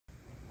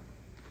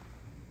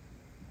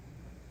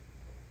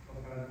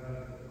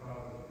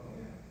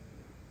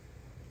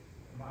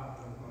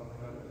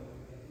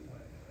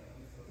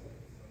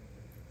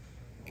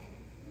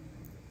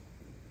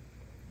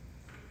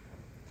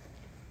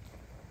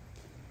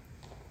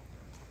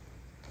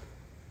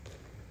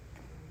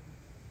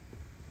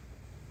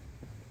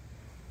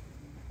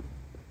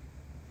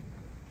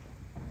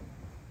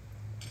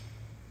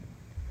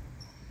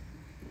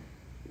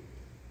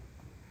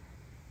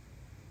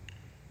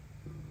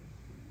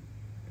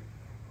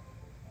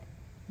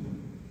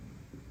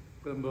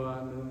Good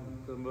morning.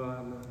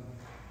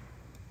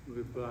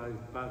 We play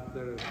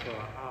Presider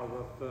for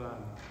our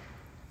friend.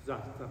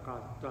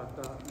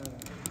 Zastakatata,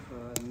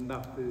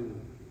 Nafi,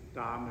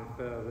 Dami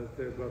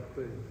Service,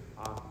 Gopi,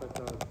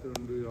 Africa,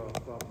 Tundu, or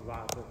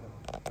Water,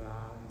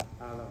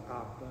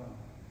 Helicopter,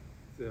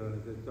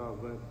 the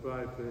dog with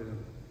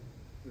Brighton,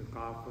 the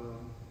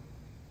Coughlin.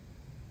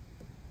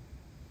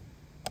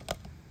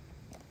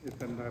 You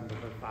can remember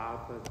the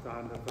father,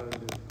 son of the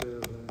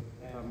children,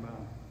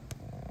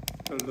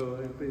 the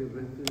Lord be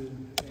with you.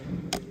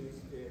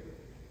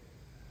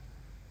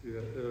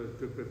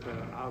 To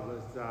prepare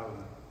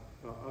ourselves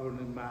for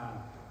only man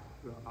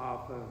to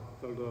offer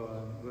the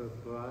Lord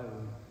with prayer,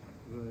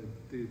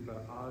 with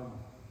deeper eyes,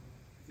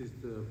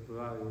 sister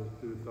prayer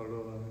to the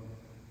Lord.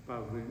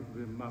 But we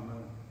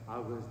remember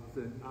our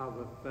sin,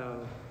 our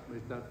fail,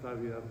 which that's what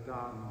we have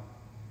done.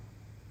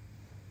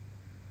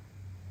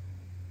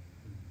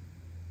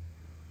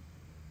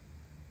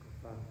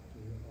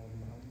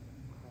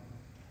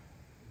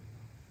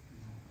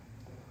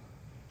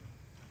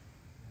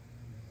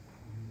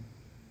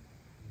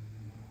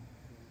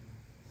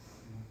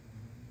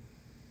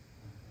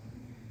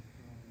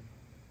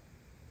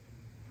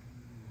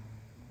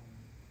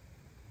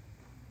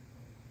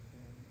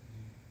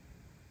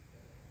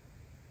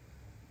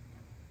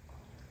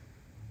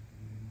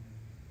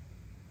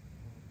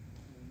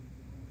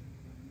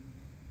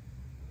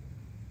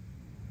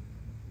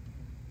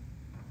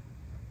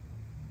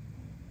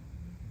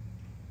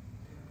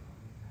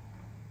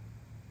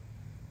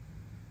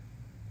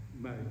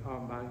 May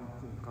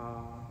Almighty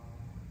God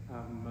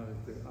have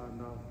mercy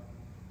on us.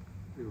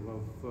 We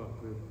will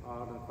forgive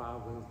all of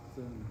our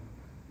sins.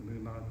 We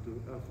not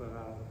do ever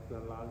out the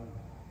life.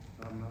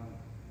 Amen.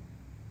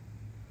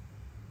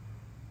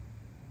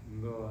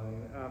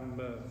 Lord, have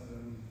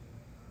mercy.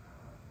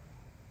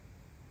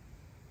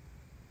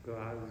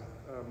 Christ,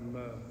 have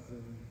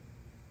mercy.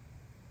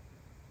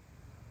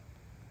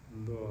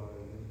 Lord,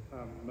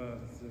 have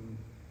mercy.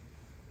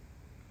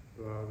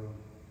 Lord.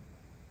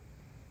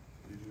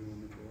 Did you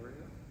want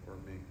Gloria or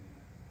me?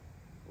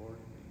 Lord?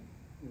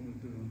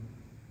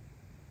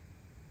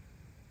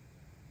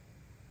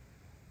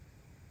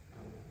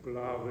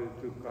 Glory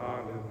to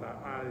God in the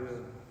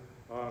highest,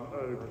 on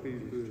earth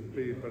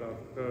people of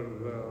the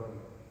world.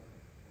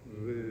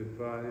 We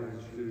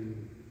praise you,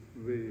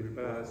 we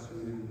bless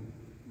you,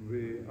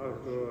 we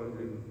adore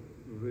you,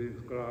 we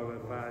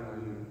glorify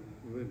you,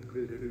 we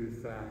give you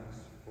thanks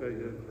for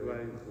your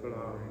great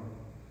glory.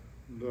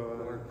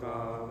 Lord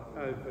God,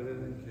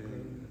 everything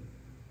King,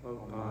 O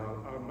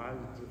God,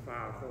 Almighty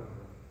Father,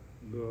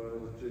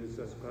 Lord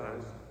Jesus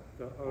Christ,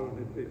 the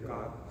only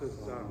begotten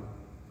Son,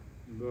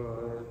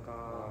 Lord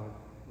God,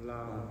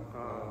 Lamb of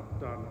God,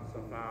 Son of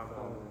the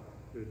Father,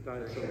 who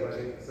takes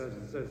away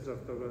the sins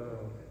of the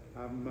world,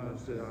 have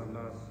mercy on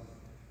us.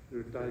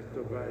 Who takes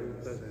away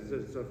the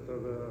sins of the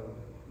world,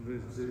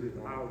 receive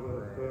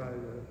our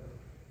prayer.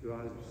 You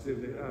are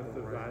sitting at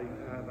the right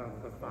hand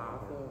of the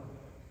Father,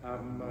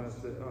 have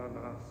mercy on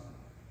us.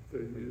 For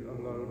you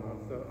alone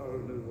are the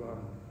only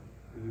one.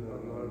 You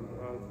alone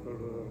are the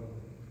Lord.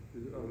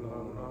 You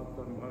alone are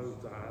the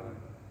Most High,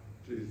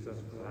 Jesus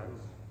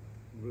Christ,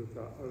 with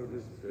the Holy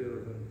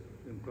Spirit,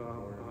 in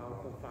God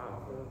of the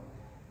Father.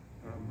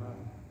 Amen.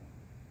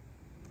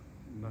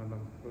 None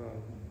of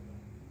blood.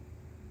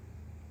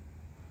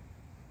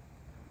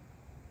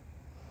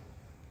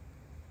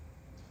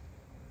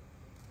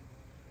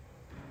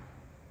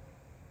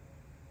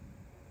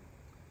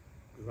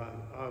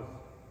 Grant us,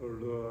 O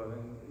Lord,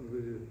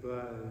 we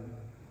pray,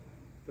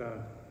 that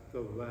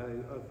the way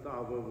of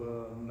our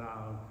world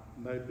now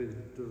may be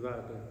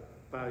directed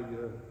by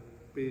your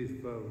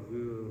peaceful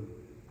rule,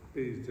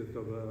 peace of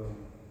the world,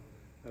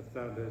 and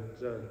that the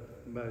church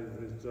may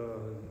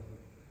rejoice,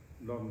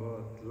 no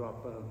more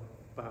trouble,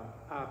 but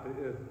happy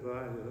in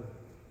prayer.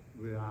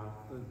 We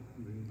ask and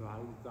we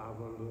invite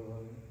our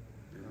Lord.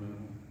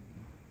 Amen.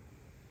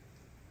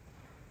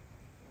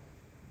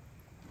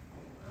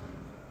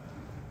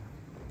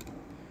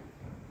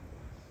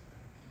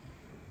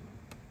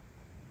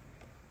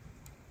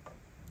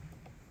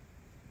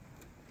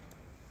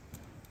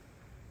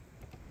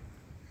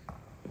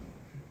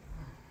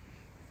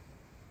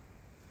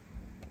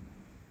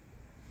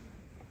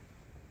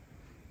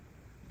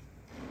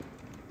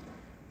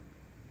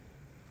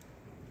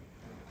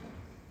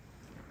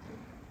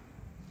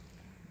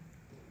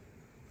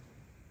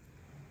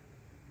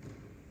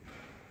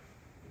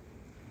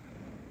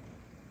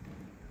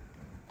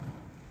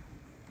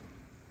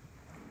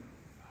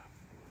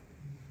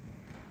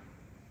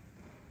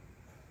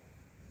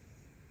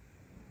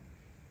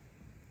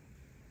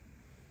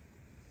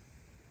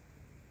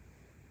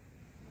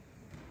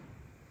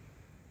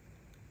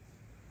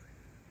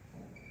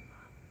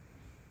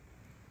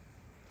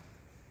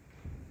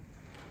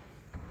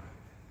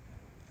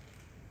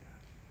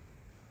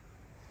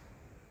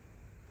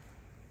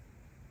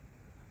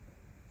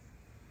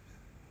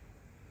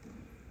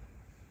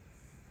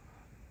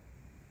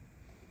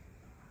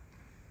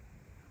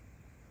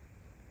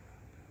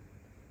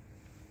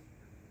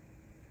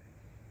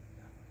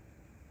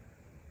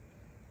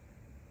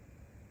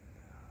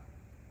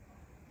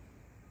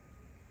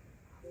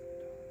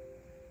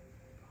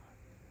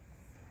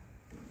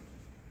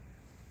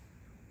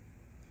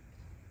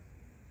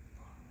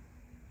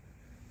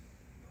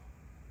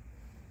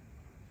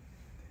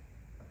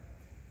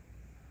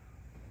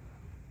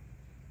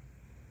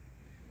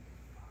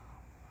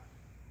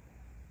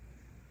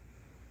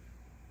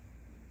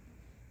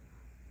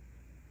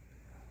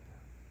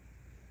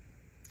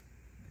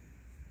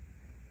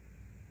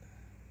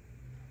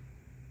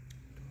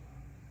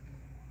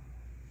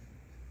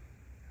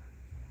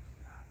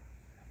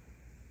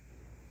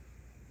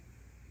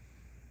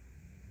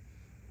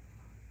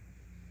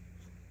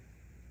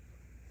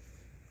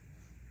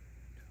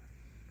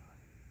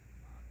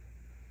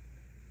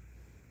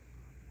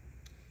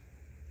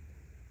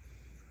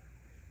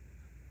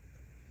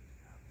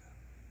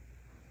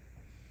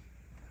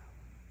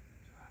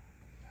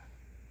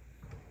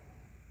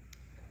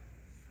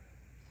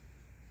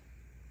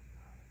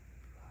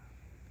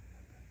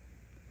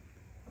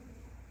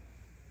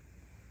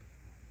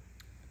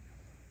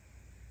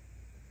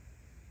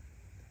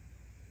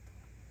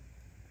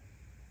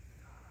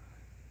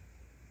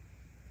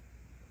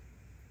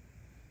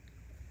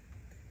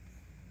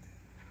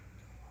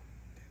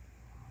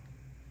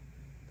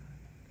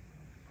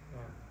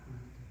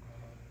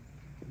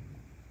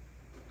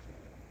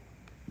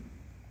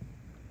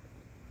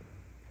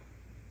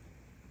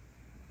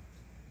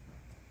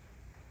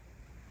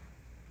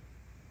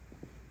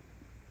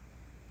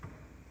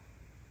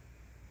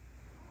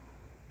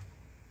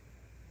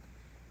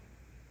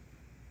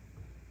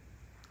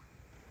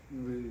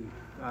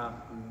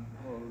 tatu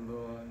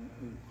oloa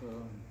i ka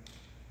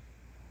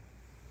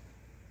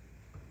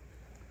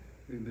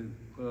inu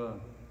ka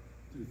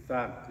tu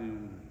tatu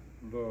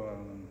loa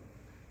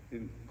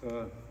in ka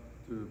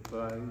tu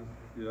pai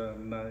ia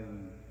nai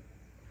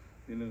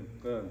inu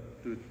ka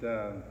tu tā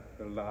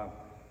ka la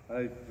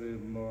ai whi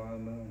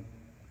moana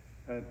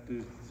ai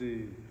tu si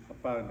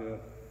hapanga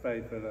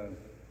whaipara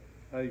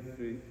ai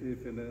whi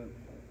iwhina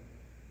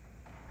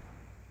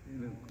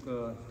inu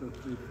ka tu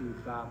tu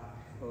tā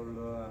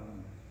oloa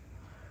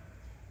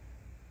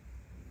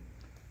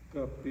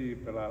ka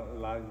pīpara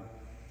lai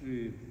I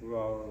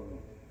rau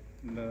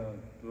na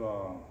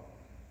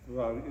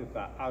rau I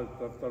ta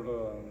auta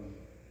taloa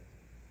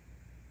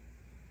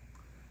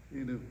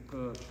inu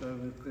ka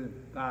tawete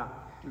tā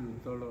tu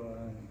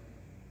taloa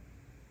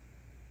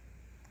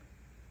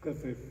ka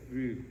se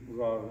whi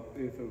rau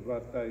I se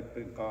watai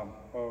pekam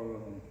ora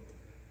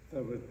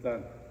taweta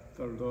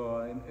taloa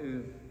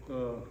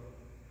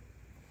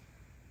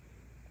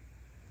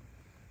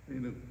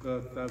inu ka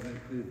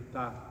tawete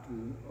tā tu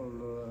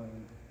oloa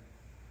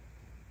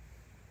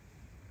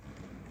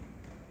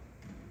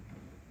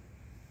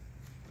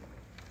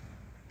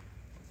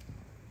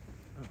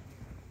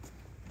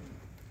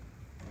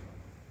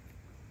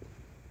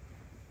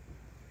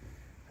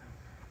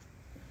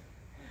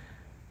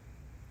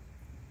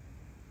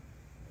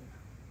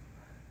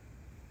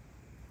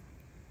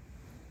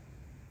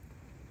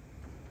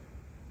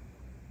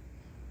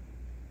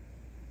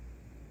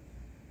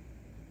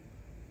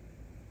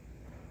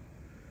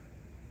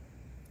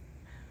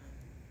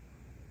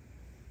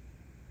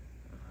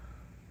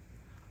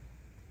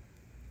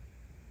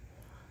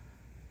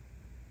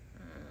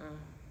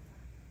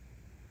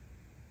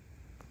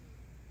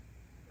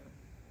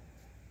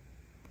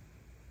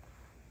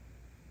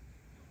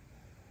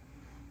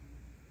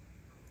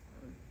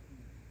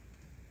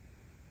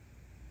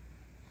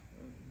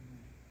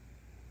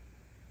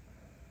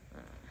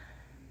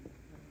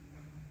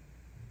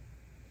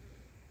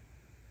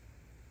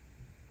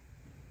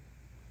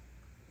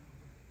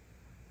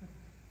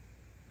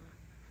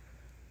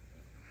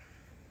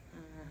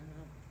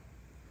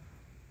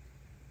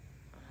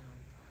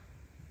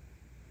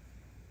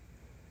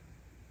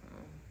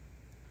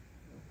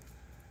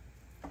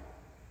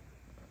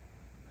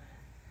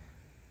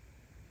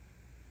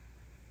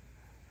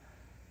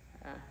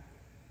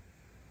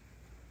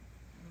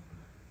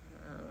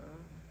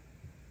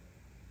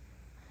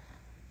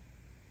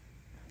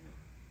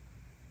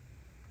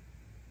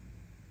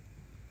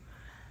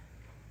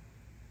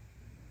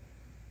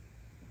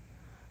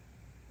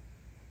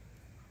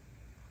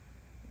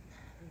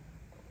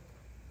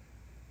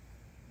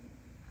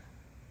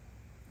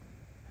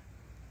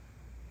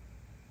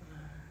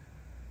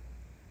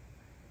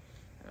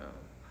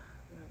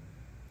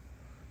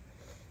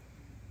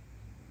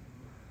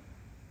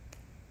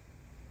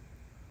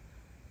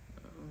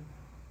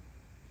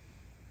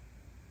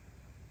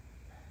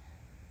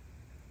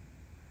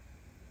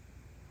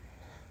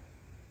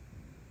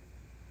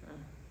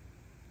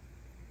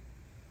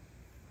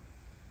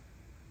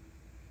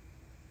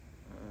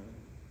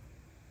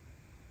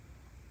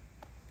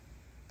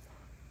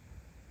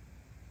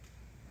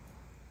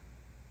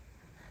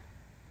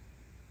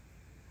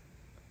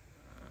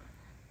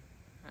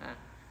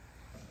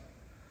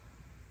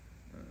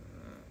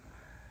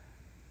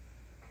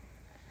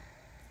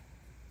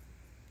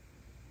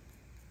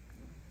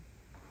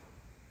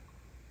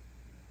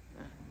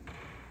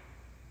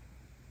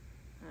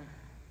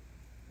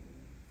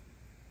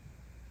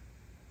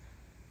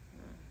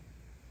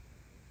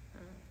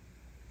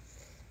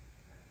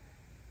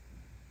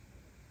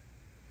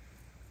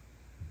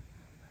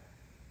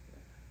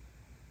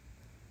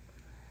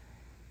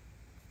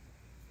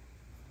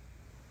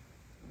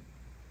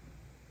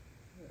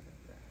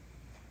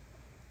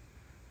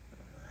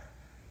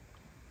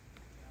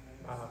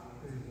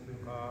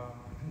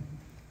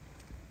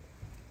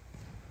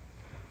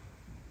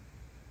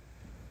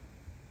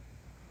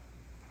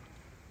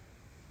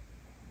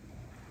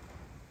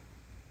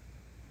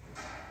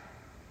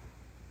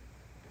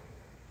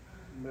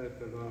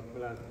Metterna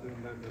plaatsen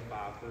met de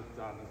water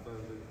aan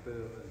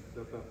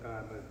de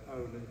elkaar met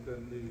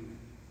oudingen die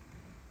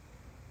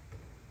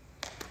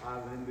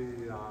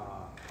Halleluja,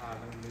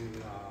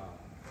 Halleluja,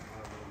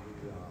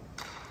 Halleluja.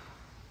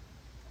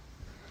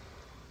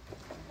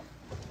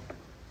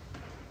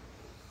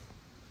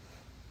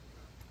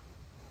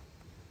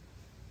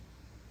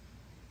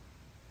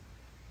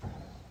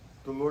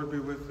 The Lord be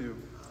with you.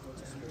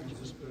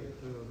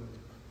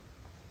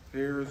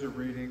 Here is a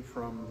reading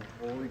from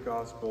the Holy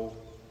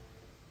Gospel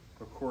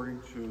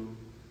according to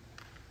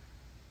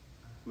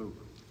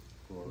Luke.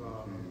 Glory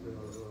to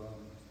you.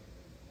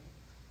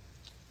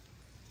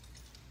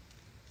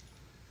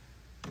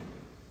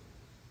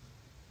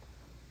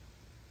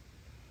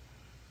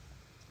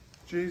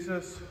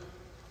 Jesus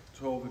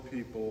told the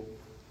people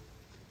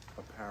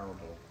a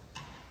parable.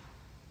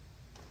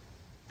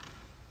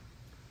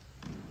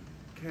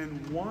 Can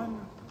one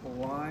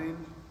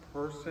blind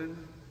person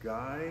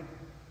guide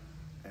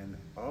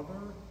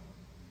another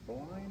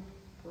blind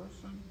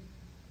person?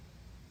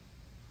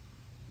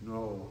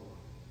 No.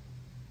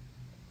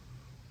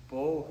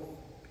 Both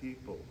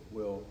people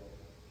will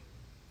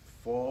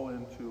fall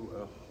into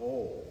a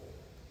hole.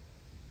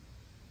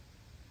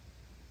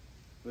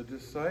 The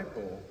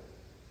disciple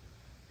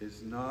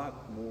is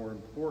not more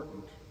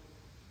important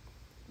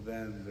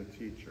than the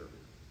teacher.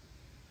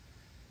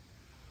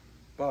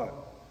 But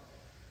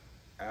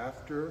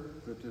after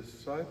the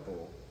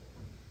disciple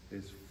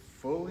is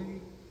fully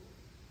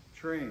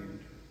trained,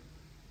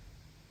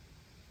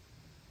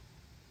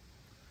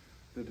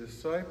 the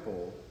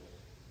disciple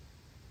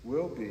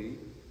will be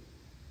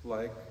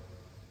like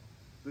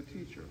the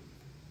teacher.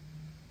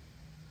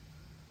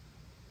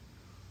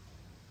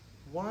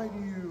 Why do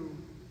you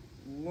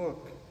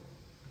look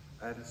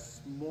at a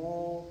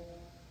small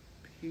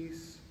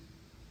piece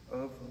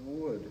of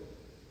wood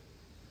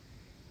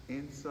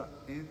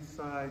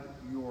inside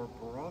your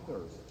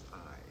brother's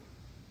eye,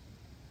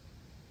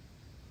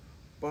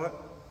 but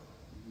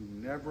you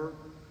never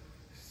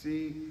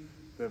see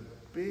the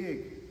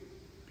big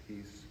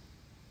piece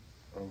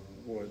of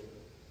wood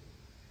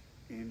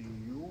in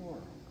your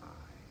eye?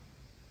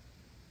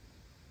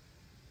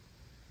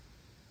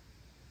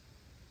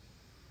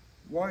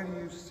 Why do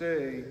you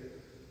say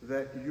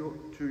that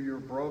to your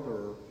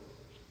brother,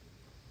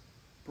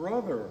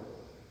 "Brother,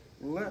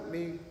 let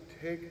me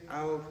take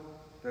out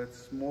that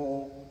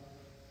small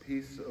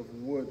piece of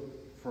wood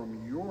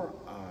from your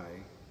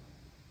eye,"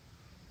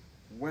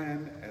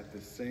 when at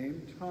the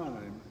same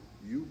time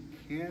you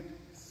can't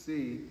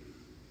see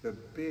the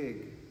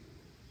big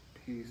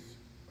piece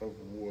of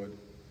wood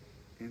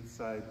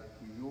inside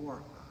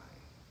your eye?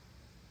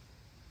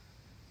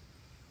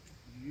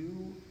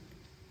 You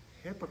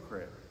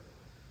hypocrite.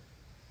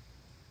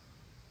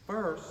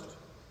 First,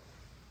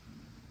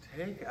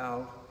 take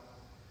out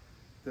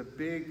the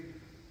big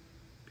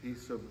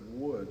piece of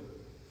wood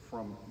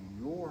from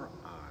your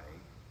eye,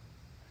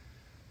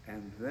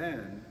 and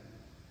then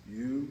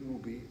you will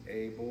be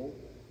able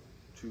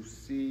to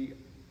see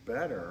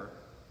better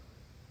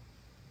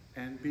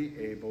and be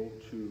able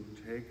to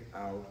take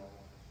out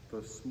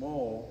the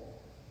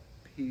small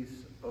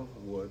piece of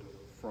wood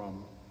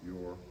from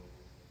your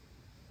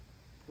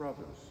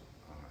brother's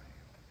eye.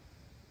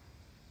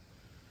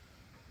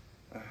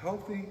 A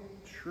healthy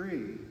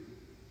tree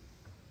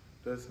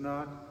does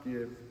not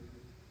give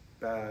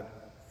bad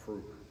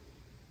fruit.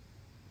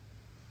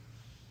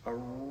 A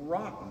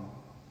rotten,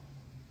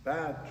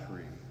 bad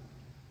tree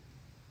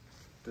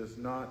does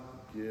not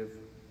give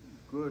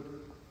good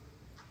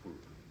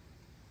fruit.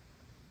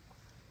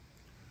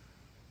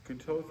 You can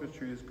tell if a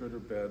tree is good or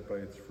bad by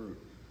its fruit.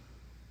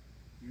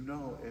 You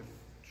know if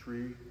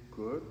tree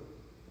good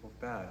or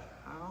bad.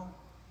 How?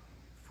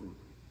 Fruit.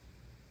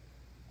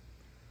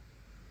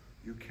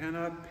 You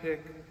cannot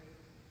pick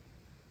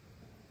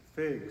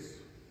figs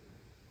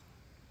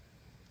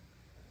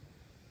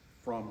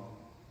from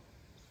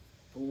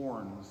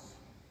thorns.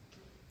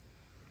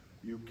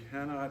 You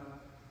cannot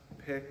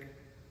pick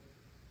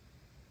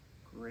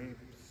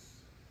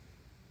grapes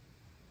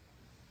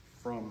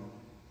from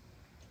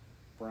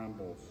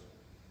brambles.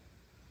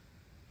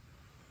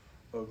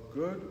 A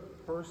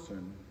good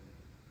person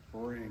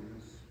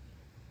brings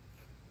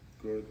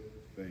good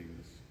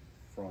things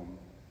from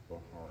the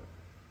heart.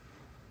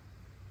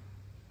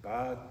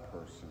 Bad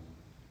person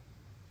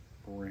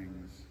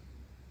brings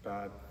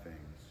bad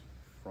things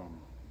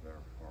from their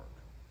heart.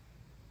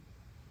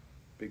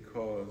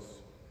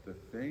 Because the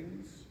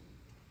things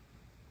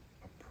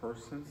a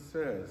person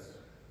says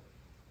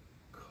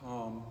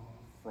come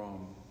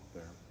from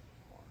their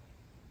heart.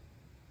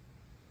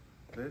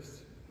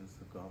 This is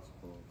the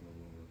gospel of the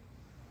Lord.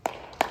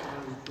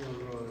 Praise the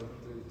Lord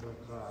Jesus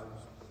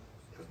Christ.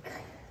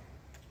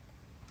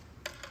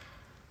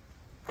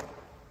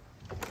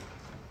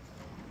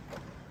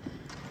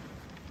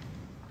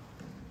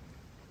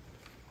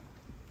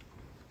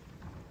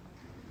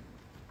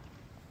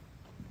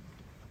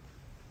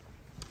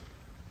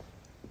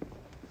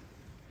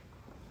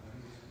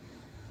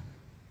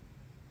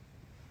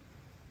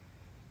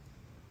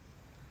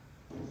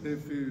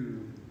 If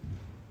you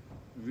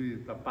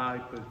read the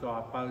Bible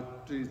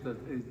about Jesus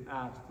is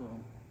asked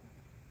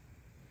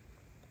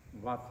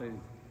what is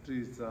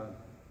Jesus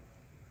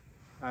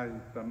as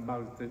the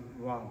most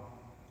one.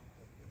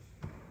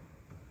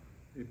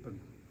 He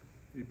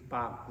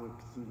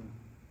backwards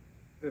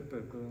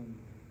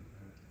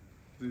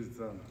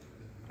Jesus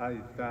I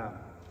that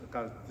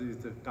because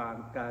Jesus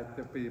can't get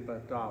the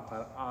people talk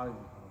but I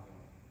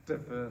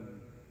different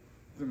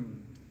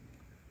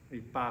He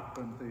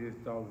backwards is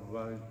the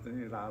word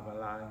in our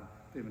life.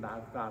 Even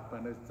I've got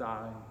on the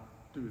side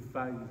to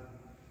faith.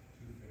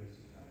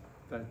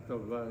 That's the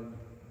word.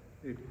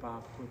 He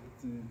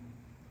backwards.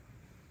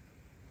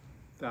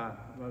 That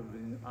what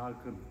I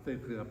could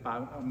think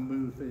about a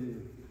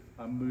movie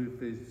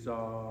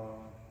saw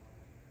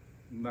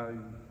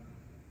name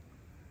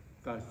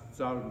that's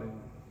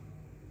drowning.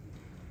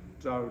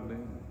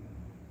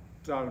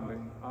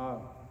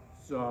 Oh,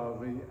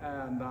 sorry,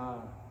 and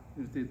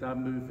you see that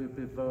movie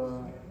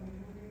before?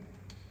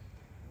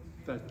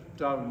 That's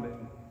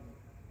drowning,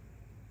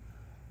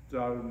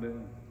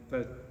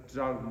 that's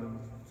drowning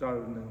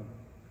zoning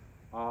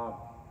of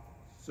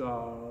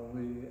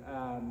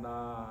Soriana.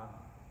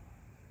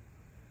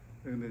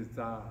 In its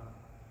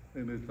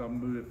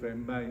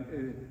moving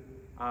main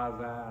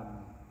Aran,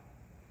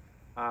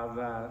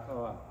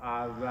 or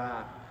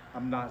Ara.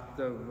 I'm not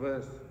the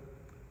rest.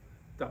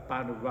 The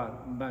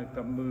Padawan make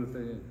a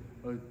movie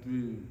or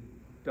do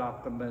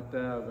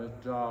documentary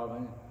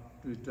drawing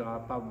to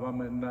draw a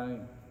woman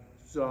named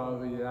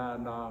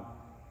Soriana.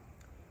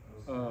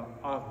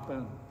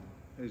 Often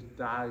is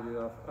died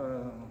of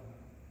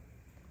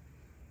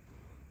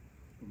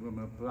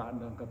woman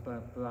planner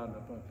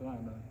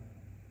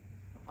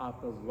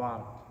after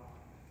what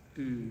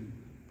to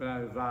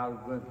play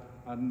with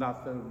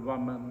another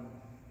woman.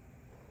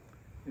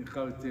 It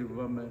goes to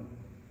woman,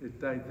 it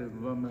takes a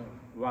woman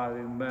while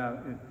in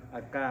man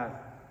a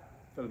cat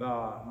the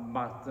law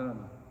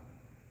mutton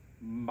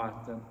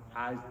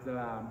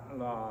Islam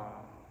law.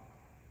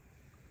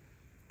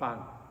 But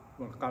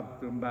when it comes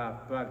to man,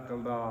 break the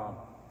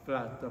law,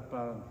 flat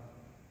upon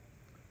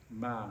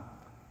man,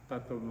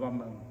 but the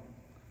woman,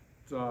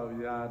 so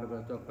yeah,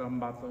 the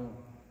mother.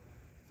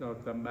 So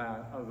the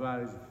man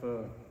arranged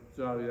for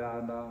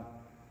Soriana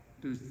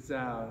to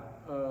sell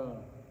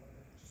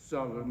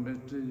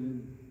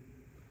sovereignty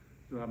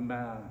to a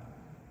man.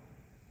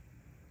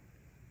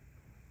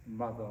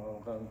 Mother,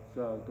 okay,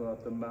 so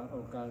the man,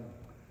 okay,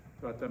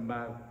 so the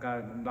man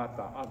came not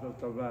the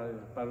other way,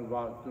 but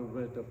was to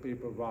read the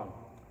people wrong.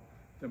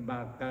 The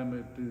man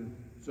came to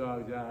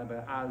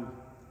Soriana out,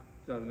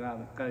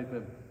 Soriana gave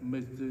him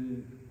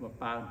mystery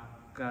about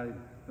gave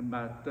the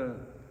master.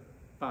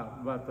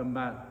 But what the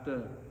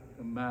master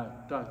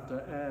touched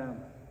the air,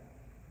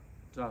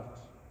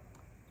 touched,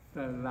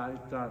 felt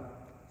like that,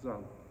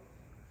 so,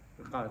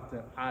 because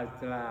the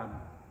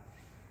Islam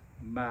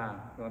man,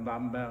 when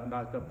I'm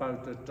not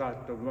supposed to touch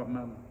the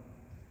woman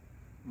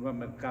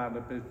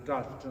can't be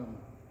touched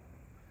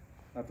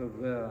at the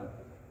real,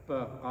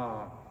 but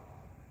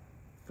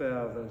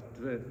fair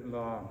street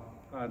law,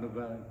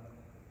 anyway,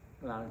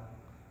 like,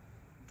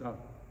 just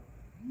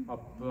a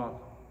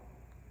block.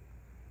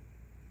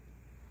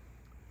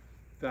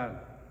 Then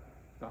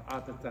the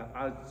other time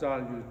I saw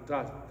you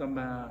touch the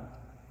man,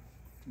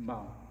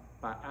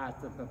 by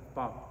asking the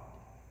pop,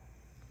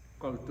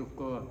 go to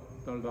court,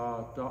 the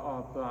law, the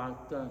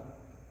operator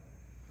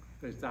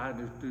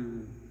decided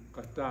to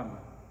cut them,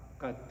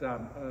 get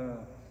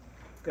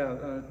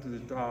to the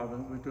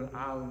driving with the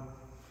out,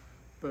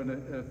 burn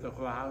it at the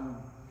ground,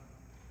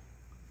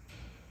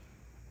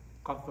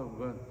 cover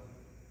with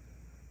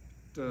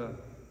the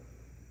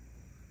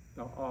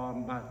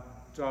arm back,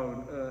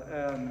 thrown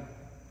and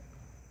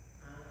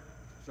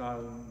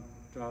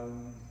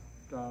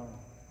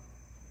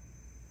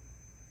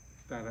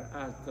that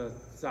as the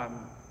son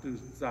to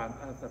son,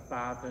 as the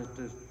father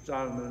to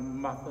son and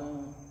mother,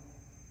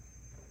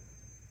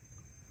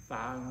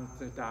 father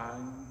to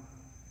die,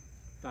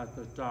 that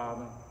the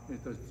son is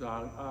the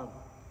son of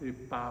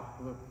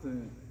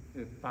hypocrisy,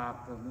 the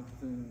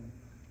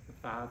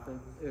father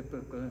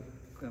hypocrite,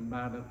 the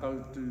man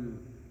goes to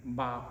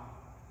mock,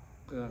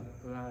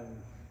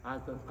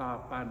 as the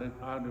God finds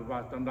only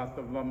was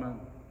another woman.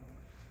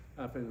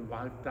 If his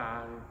wife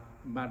died,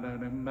 man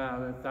and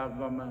married that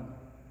woman.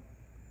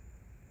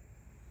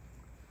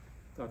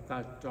 So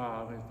that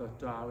story is the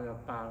story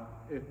about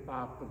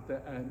hypocrisy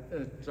and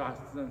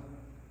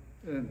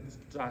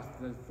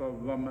injustice for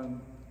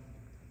women.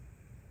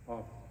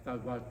 Of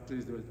that what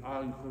Jesus was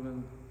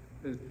arguing,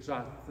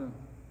 injustice.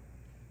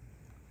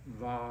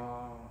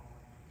 Wow,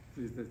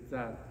 Jesus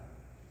said,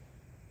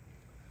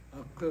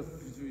 a good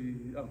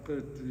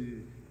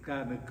tree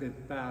can't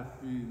get bad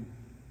food.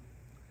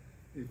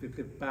 If it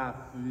get bad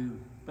food,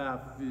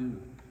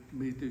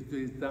 me to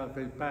do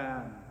something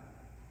bad.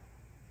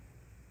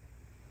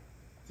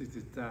 This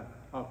is that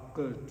a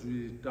good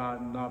tree does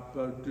not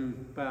produce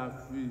bad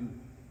food.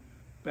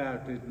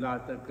 Bad is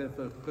not a good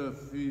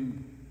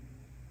food.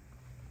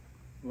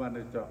 When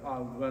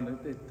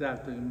it's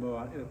definitely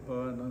more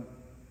important.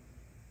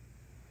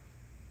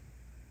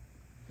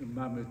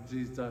 Remember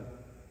Jesus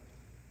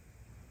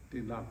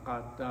did not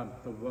cut down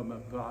the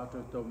woman, brought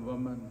the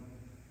woman.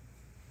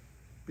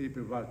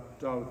 People were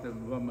told the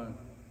woman,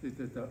 this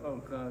is the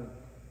okay,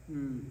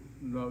 who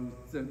knows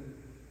sin,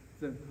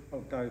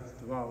 okay,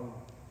 throw.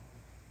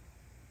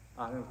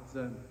 I have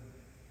sinned.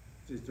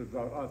 This is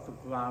what also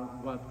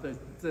ground what they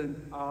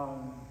sin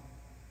on.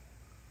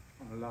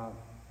 Allah,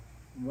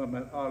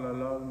 woman all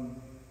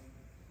alone,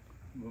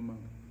 woman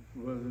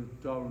will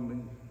told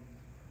me,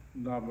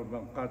 no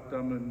one cut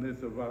them in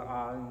this what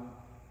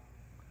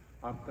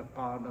I'm the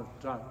God of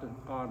trust and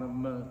God of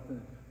mercy.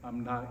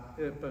 I'm not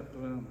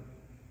hypocrite.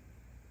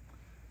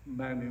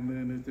 Many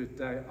minutes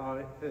today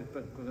are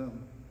hypocrite.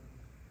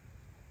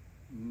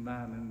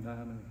 Man and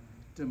man.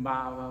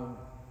 Tomorrow,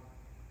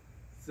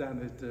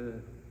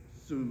 Senator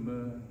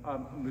Schumer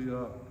of New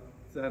York,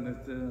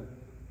 Senator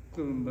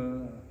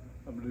Schumer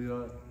of New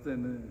York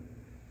Senate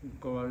is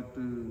going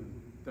to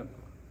the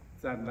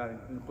Senate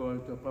is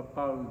going to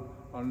propose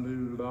a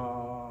new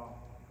law,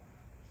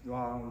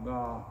 strong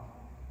law.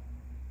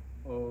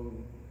 Oh,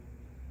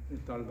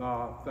 It's the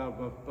law that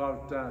will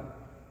protect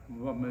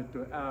women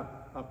to have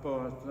a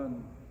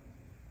person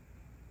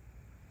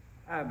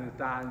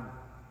anytime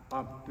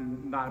up to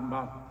 9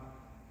 months.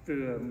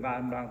 Through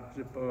 9 months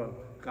before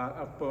got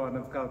a born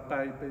and got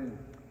baby,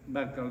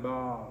 make a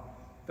law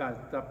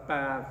that the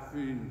bad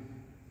food,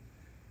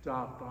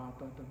 the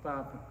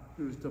father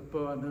who's to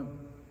burn him,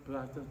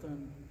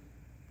 president,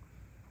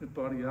 the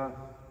body up,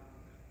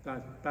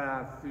 that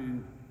bad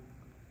food,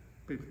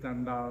 people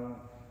know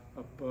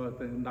a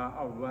person not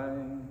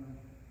away,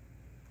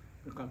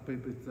 because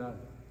people say,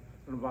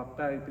 what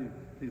baby,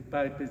 the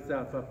baby's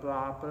a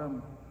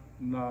problem,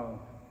 no,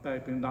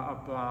 baby not a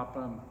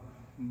problem.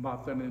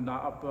 Nothing is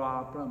not a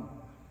problem.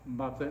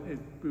 Nothing is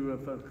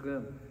beautiful.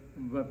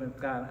 Women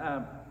can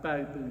have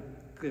baby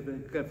give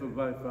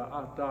away for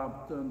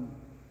adoption.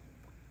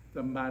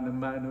 The man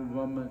and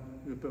woman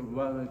who be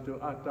willing to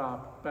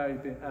adopt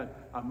baby and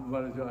I'm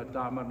willing to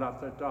adopt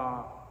another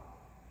dog.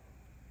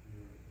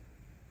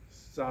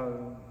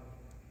 So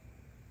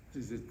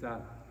this is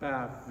that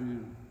bad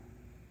view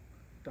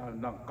that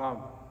not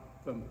come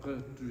from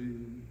good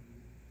dream.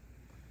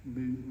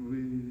 We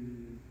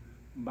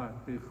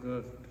might be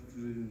good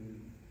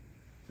dream.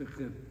 The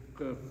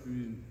good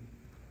dream,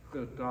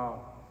 good dog.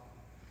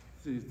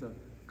 See the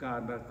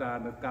kind of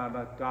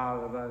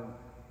tolerant,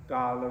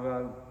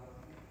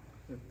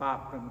 the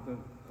back and the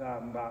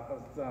kind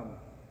of some,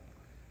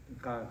 the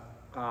kind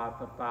of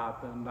the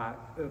bath and like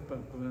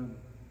open,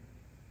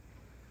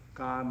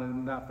 kind of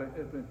nothing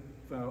open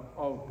for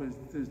open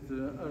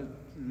sister a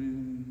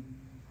dream.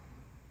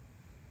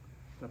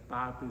 The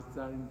Bible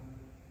says,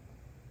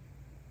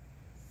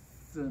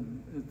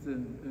 sin is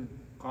in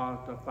cause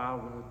the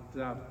power of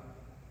death.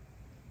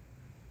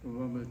 The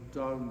woman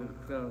told the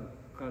girl,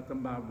 because the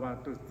man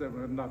wanted to save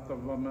another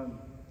woman.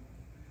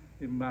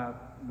 He might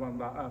want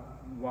to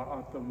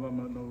up the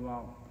woman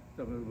along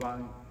the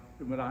way.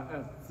 He might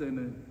have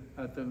sinning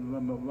at the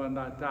woman when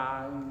I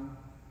die.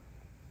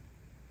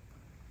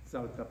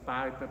 So the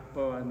Bible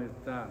born is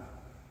that.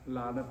 A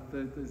lot of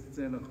this is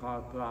sin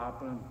called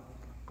problem,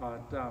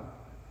 called death.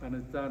 And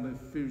it's done in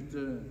the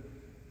future,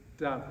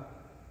 death.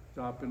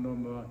 Stopping no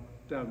more.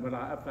 Death will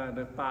not have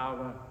the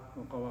power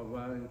to go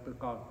away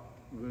because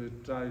we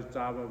chase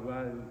our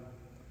way.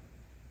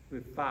 We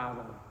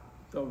follow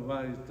the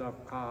ways of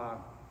God,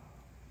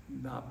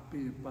 not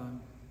people.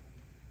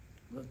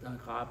 But the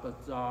God of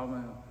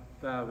Solomon,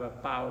 they have a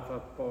powerful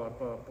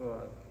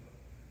poor.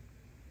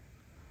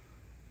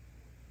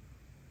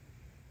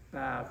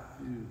 Bad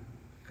view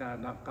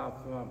cannot come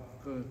from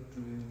good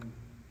dream.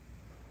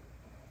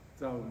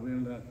 So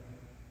we'll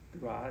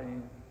try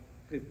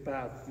get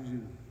bad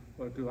view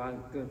or do I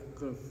get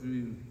good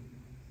view?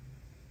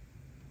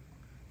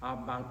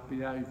 About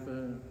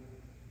behavior,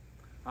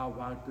 I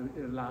want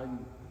to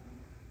align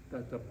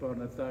that the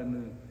bonus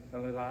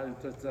align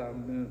to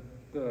some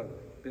good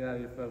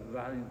behavior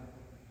right.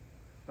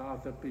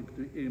 Other people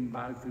to in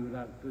my view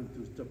like to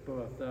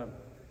support them.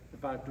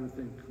 If I do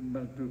things,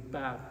 do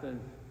bad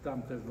things,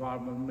 something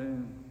wrong with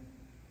me.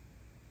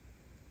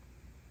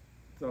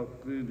 So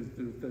please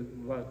do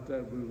what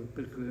we were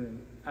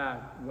beginning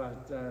at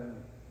what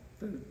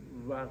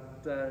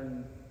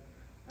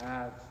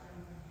at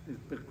is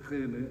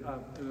beginning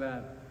of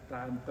left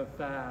time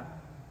before.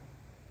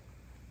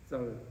 So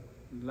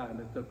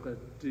like the good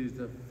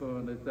Jesus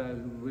for the day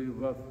we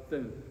will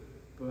think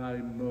pray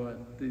more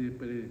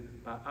deeply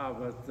by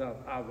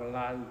ourselves, our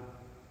life.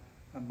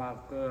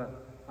 About God,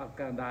 how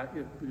can I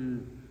be?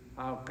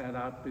 How can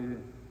I be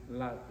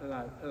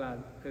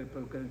like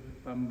people can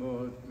be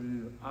more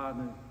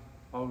honest,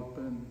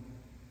 open?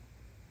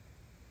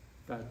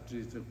 That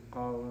Jesus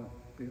called,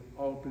 be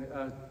open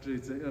as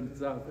Jesus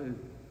himself is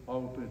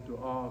open to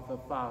all the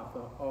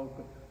Father,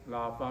 open,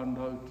 love and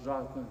no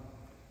trust.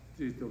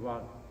 Jesus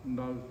was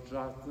no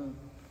trust,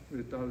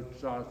 we don't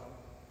trust,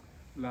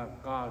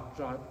 like God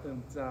trust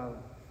himself.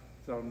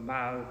 So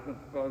now we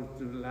go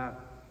to that.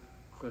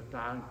 Good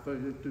time for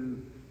you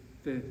to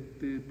think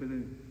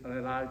deeply,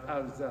 realize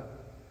ourselves,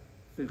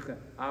 think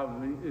how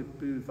we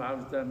improve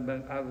ourselves,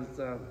 make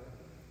ourselves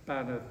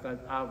benefit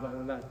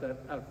our lesson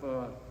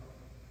effort.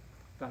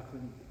 That's it.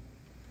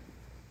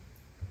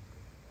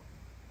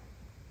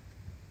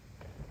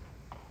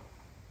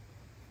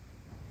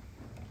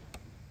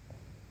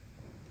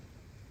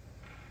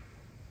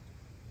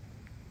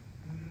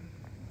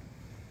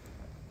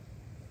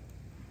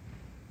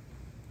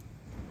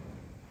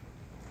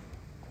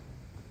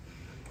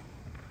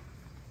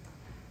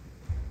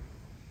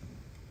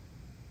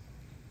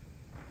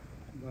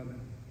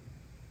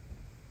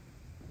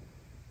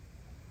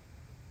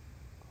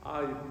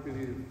 I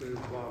believe in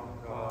one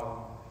God,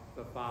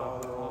 the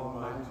Father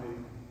Almighty,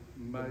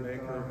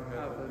 maker of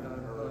heaven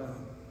and earth,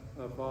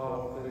 of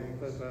all things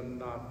that are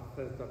not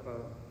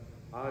visible.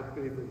 I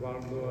believe in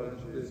one Lord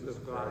Jesus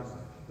Christ,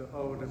 the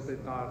only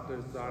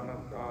begotten Son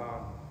of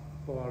God,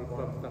 born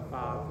from the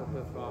Father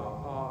before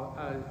all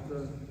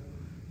ages,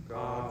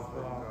 God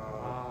from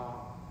God,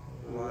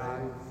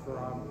 light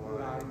from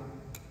light,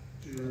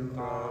 true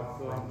God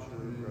from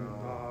true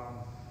God,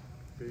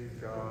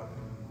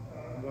 begotten,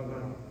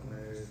 woman,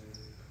 made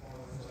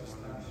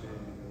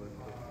being with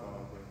the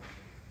Father,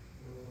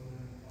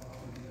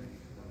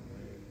 things were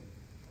made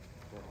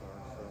for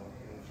our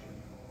salvation,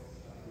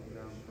 who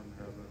down from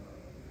heaven.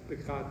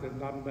 Because the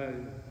number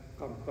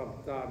comes from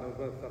Son of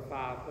the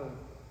Father,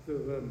 to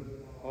whom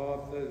all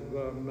things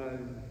were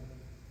made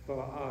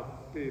for us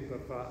people,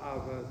 for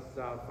our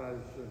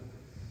salvation.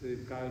 He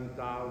came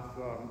down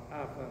from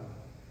heaven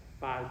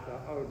by the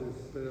Holy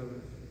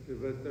Spirit, who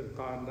was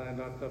incarnate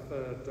of the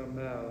Virgin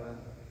Mary,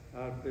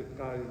 and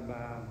became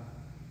man.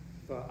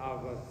 For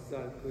our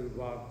sake, who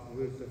was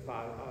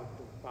crucified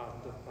under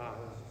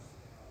Pontius,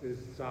 who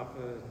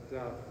suffered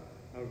death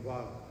and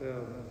was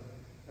buried,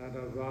 and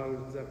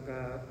arose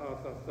again on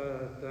the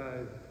third day,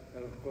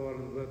 in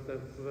accordance with the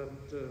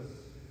Scriptures.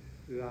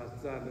 He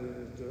ascended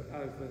into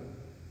heaven,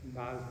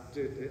 now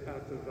seated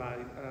at the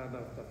right hand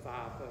of the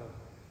Father.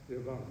 He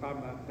will come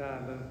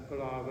again in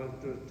glory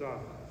to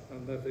judge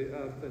and let the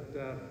earth and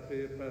dead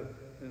people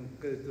in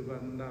peace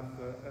will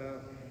never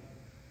end.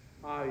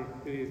 I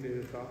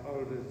believe the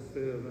Holy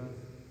Spirit,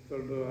 the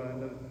Lord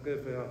and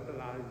giver of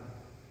life,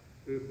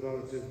 who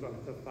proceeds from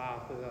the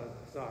Father and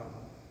Son,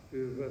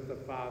 who with the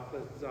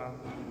Father, Son,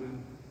 who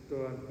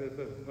do and give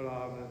him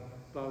glory,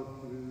 both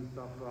through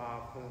the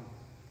prophet.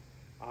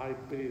 I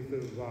believe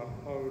in one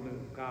holy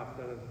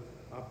Catholic,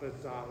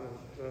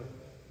 Apostolic Church,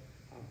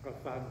 and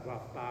confess my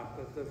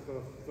baptism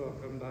for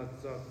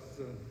forgiveness of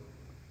sin.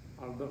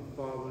 I look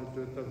forward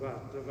to the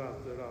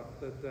resurrection of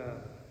the dead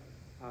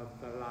and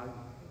the life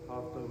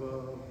of the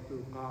world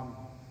to come.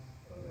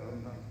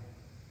 Amen.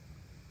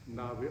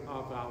 Now we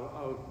offer our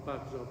own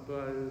special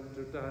prayer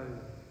today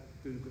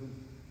to them.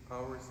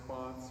 Our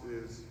response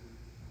is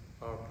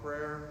our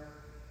prayer,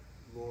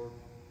 Lord,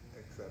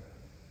 accept.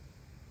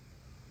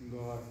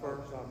 Lord,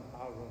 First,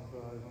 our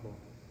prayer.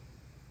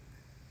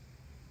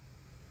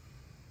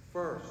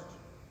 First,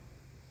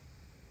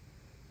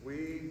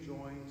 we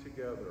join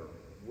together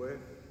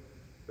with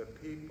the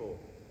people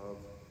of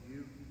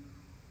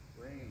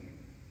Ukraine.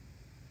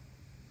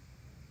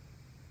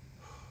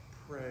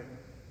 Pray.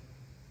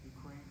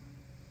 Ukraine?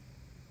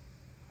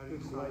 How do you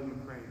spell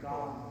Ukraine?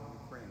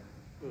 Ukraine.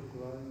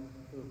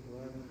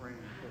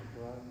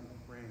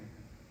 Ukraine.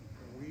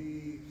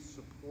 We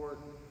support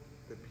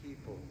the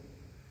people.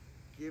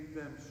 Give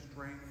them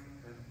strength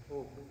and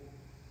hope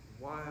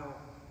while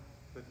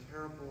the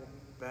terrible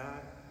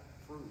bad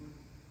fruit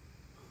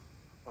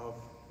of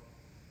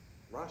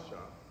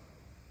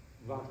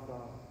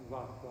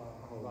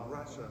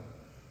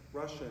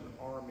Russian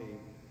army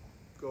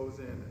goes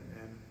in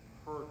and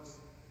hurts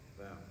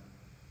them.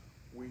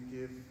 We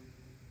give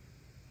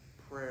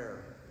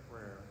prayer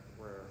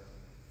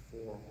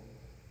for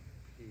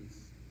peace.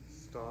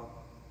 Stop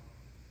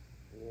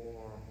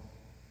war.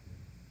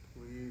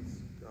 Please,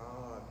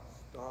 God,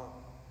 stop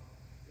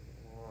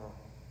war.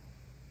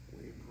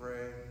 We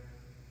pray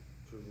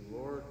to the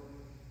Lord.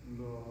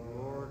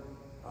 Lord,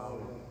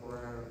 our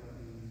prayer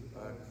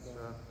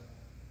accept.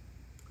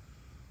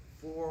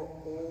 For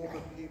all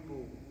the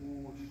people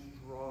who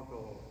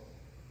struggle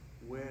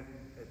with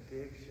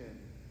addiction,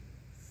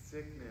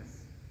 sickness,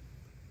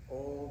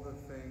 all the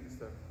things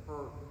that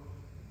hurt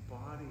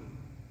body,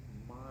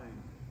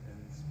 mind, and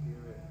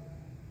spirit,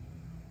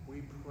 we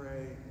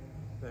pray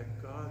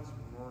that God's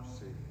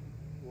mercy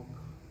will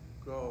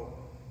go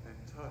and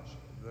touch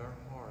their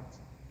hearts,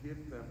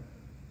 give them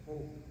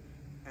hope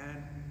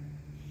and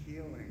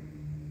healing.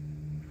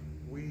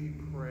 We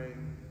pray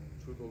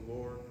to the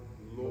Lord.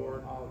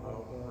 Lord,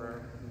 our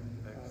prayer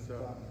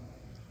accept.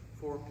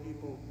 For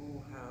people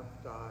who have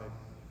died,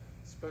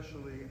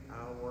 especially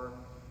our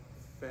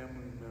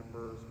family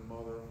members,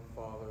 mother,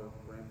 father,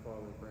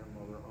 grandfather,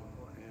 grandmother,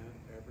 uncle, aunt,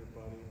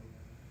 everybody,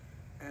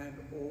 and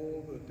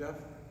all the deaf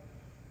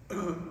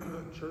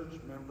church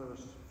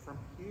members from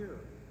here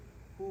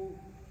who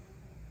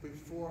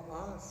before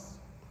us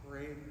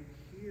prayed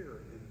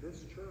here in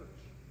this church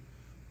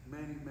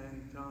many,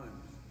 many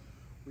times.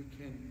 We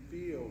can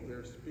feel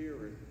their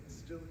spirit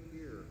still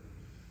here.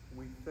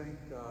 We thank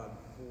God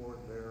for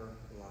their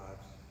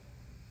lives.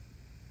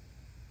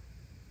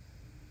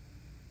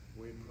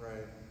 We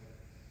pray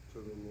to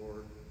the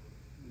Lord.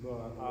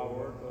 Lord,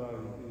 our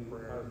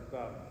prayer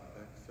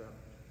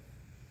accept.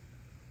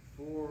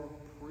 For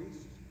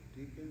priests,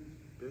 deacons,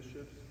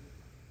 bishops,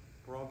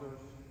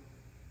 brothers,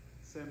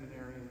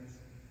 seminarians,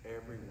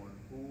 everyone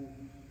who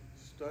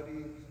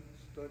studies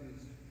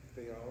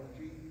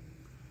theology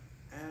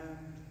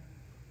and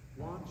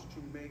wants to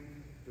make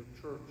the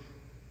church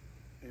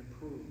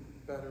improve,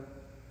 better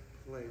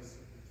place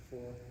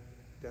for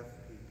deaf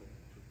people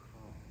to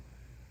come,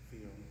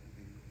 feel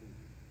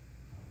included.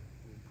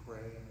 We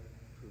pray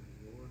to the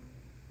Lord.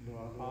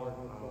 Lord, our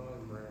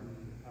prayer.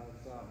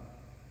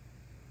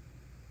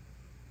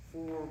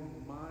 For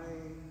my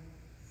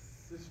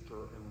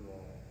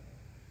sister-in-law,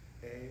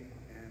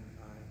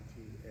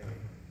 Anita,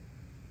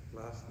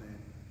 last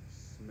name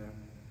Smith,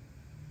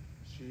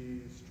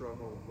 she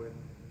struggled with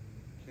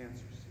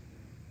cancer.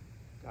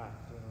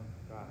 Cancer.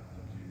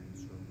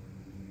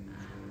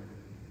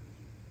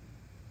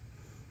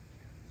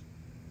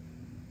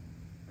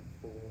 And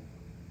for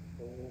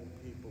all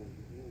people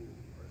who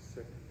are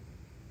sick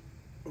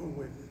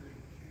with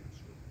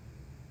cancer.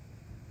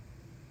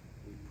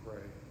 We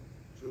pray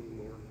to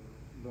the Lord.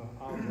 the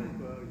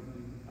other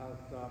as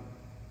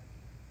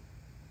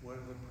What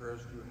other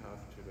prayers do you have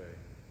today?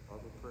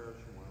 Other prayers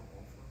you want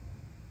to offer?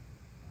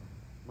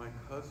 My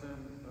cousin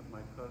in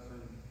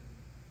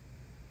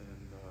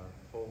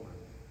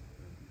Poland,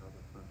 in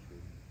another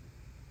country,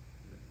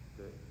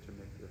 to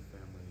make their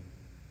family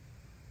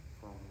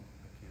from,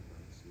 I can't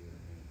really see their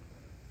name.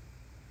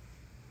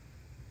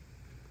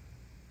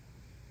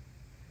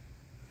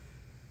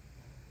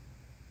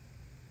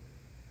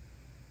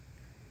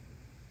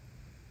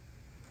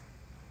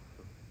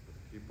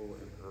 The people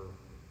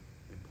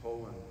in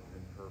Poland,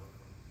 in her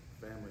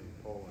family in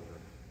Poland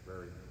are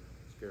very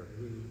scared.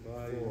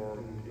 For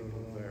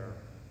people there,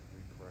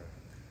 we pray.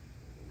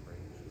 Pray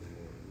to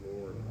the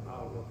Lord.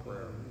 Our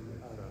prayer is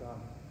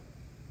accepted.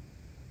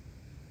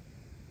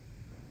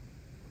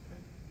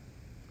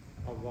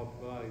 our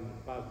prayer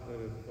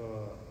Pastor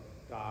for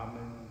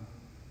Carmen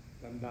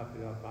and that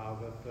we have our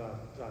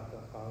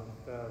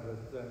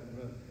service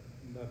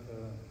and that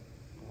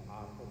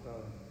Africa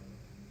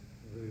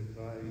we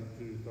pray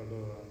to the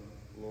Lord.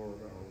 Lord,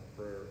 our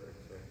prayer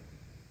accepted.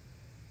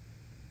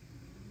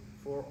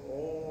 For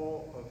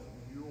all of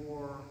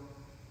your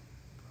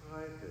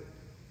private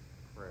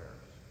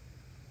prayers,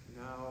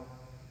 now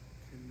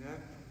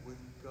connect with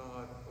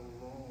God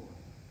alone.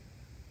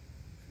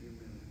 A few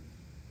minutes.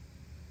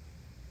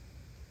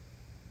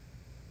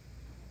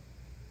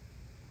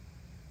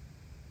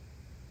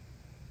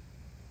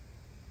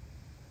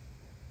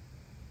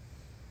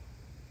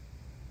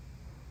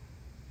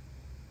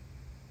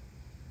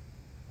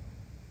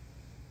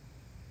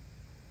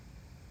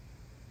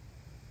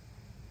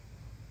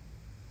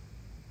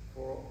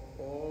 For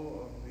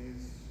all of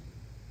these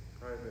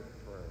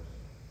private prayers,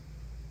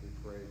 we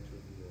pray to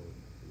the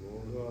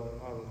Lord. Lord,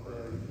 our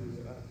prayer is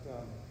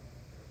accepted.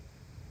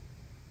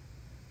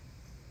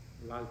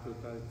 Like to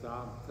take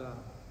down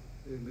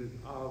in this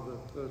hour,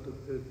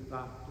 certificate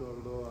back to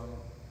our Lord.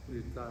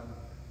 We thank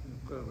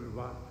you, we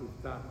want to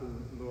thank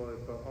you, Lord,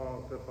 for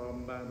all the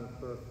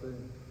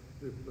manifesting.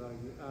 We pray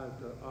you out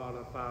to all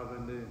of our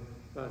needs,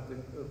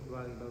 blessing of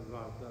rain of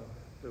water,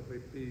 to be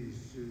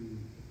peace you.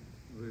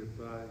 We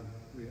pray,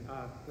 we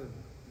ask it,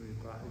 we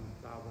pray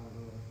in our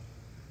Lord.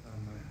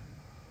 Amen.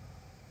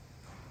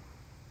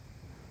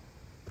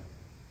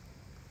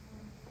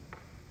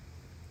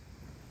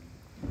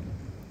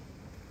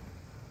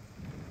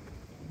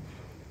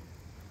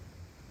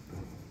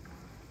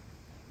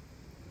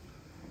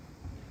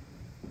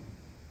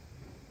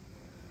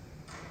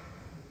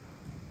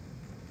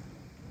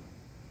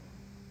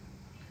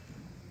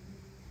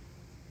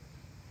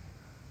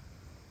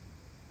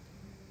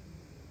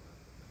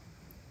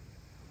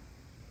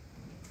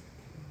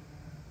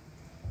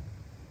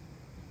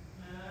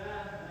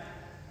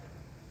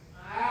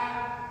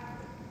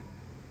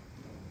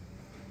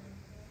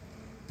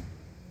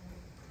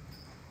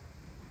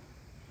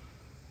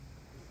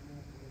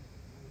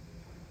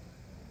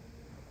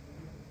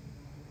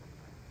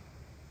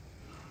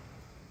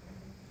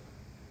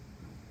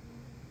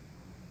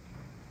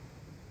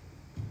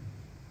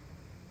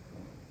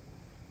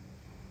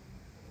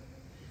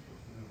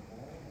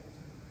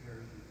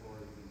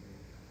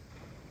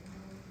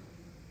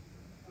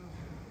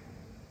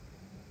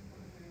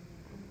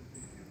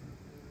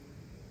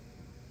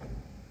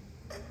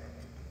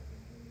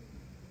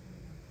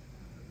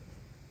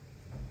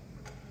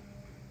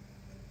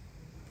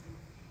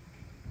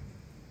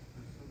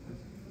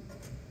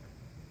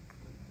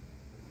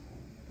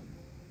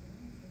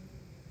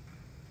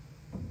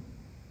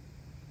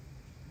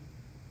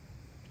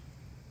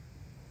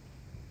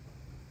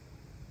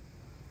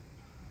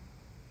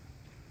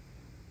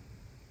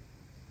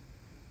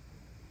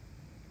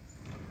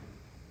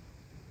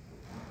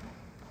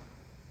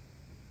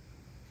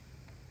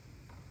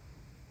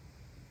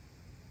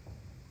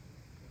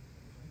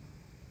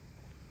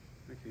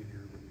 I can't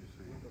hear what you're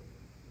saying.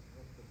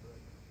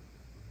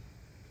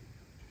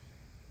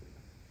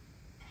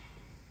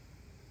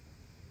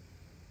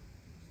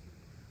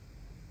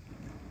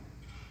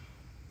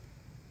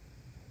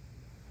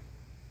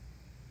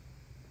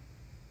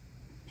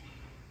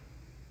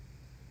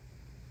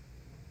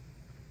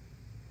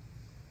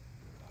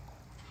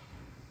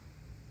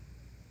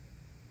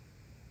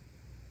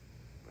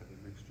 By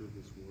the mixture of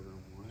this water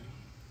and wine,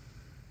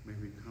 may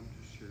we come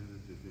to share the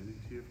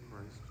divinity of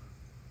Christ,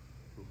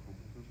 who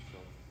humbled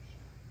himself to share.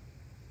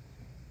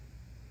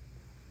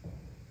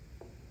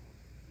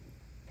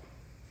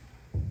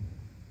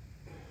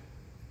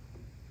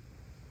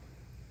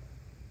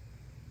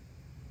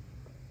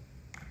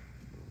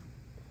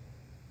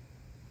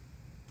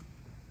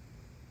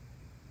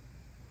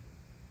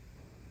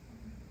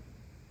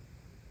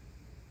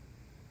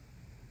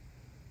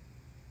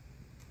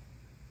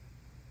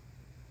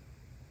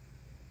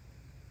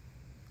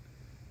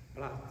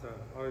 Blessed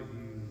are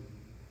you,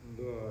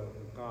 Lord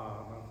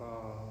God of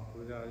all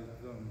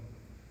creation.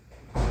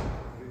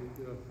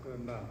 We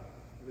cannot,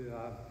 we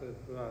ask this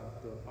bless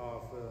to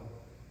offer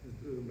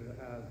to me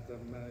as the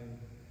main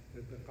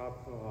is the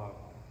cup of heart.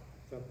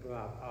 the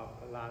breath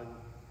of life.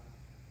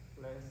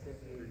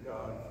 Blessed be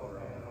God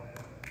forever.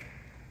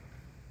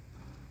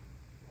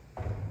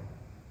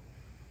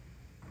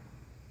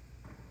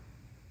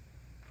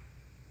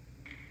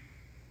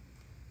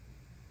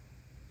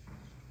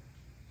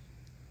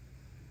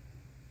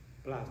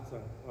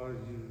 Blessed are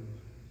you,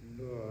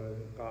 Lord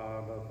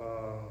God of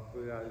our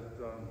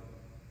creation,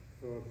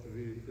 for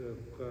sweet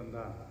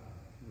goodness,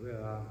 we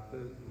are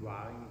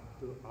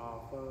right to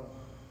offer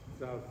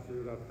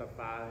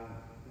self-purifying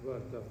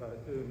words of a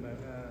human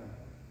and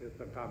it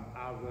become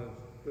our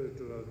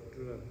spiritual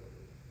truth.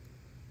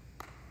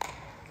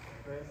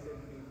 Blessed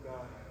be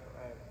God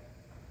forever.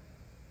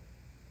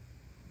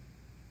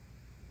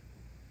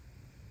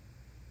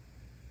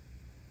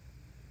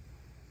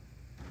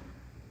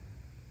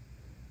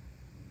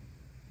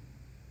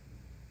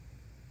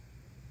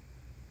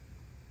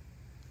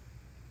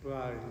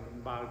 Pray,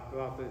 my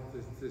brothers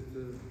and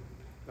sisters,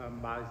 that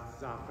my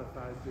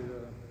sacrifice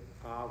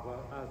cover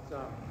us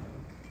up.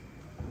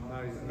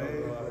 May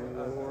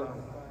the Lord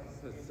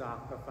the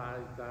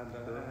sacrifice and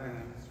the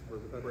hands for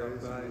the the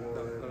praise and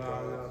glory of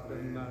God's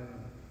name,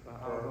 for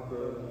our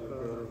good and the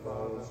good of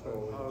all His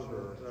holy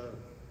church.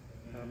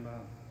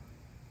 Amen.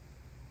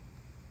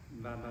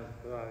 Let us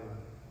pray.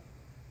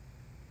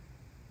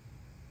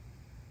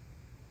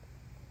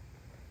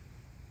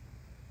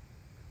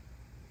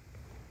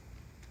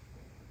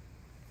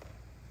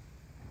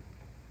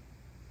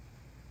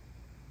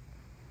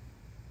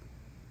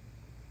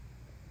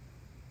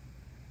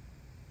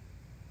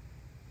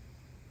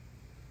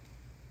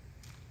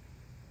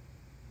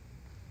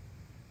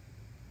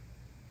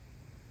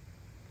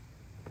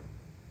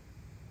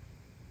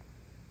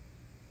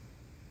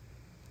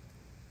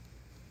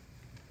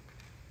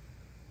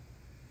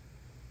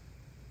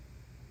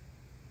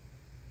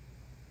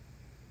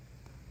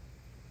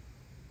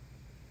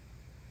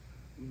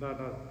 Let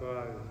us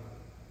pray.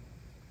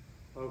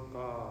 O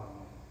God,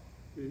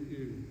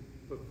 you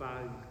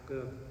provide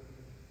good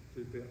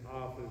to be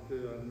offered to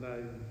your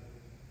name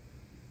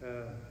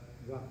and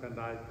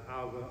recognize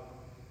our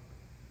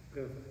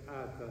gift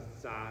as a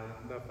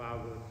sign of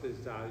our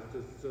desire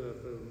to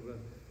serve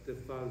and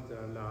devote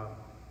our love.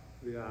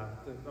 We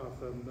ask that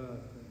offer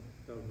mercy,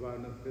 the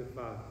one of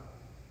the us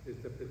is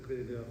the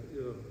beginning of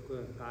your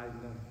good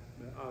kindness,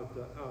 and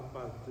also help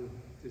us to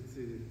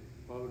see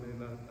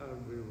holiness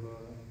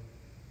everywhere.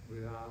 We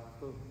ask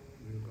for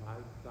you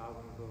guys down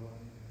the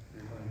Lord.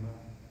 Amen.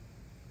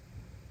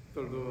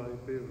 The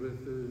Lord be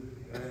with you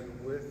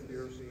And with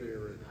your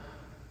spirit,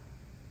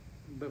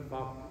 lift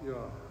up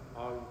your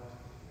heart.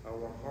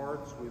 our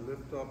hearts we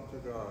lift up to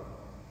God.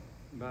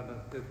 Let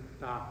us give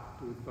thanks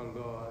to the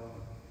Lord,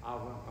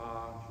 our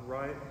God.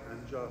 Right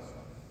and just.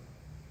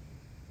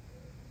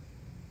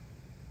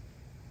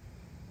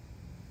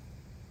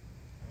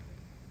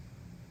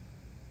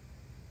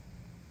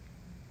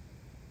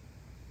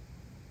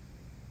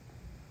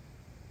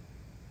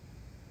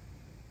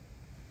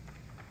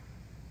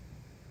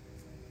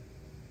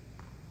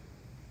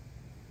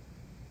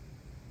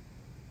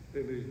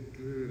 It is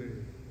truly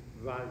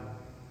right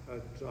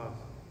and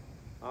just,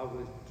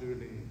 our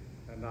duty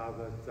and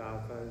our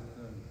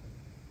salvation.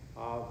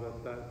 Our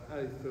that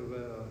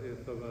Israel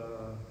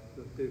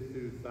to give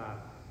you that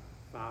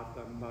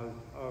Father most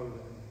holy,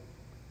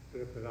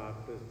 with our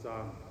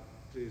Son,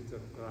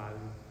 Jesus Christ,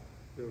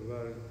 the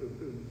Word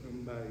who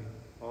made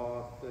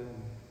all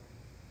things,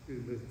 who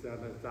was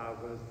sent as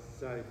our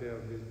Savior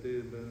and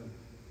Redeemer,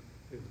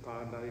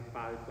 incarnate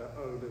by the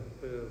Holy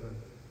Spirit,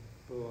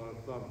 born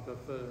from the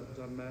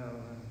Virgin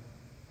Mary,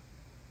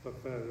 the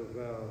very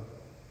well,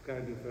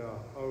 kind of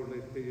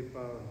holy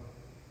people,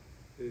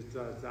 is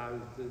just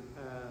out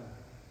and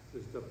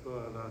is the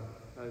burden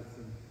as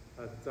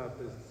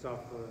his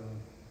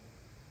suffering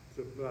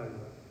to pray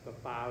the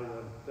power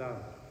of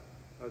death,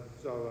 and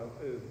so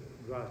is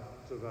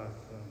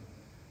resurrection.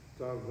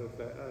 So with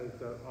the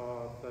aid of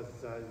all the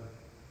saints,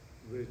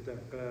 we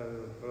declare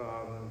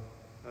glory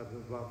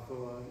and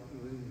before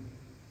we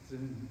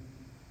sing.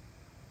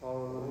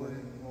 Holy,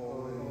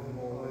 holy,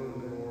 holy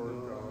Lord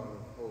God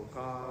of hosts.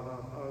 God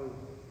of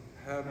hosts,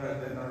 Heaven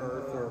and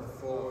earth are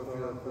full of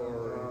your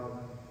glory.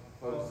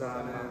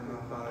 Hosanna in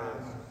the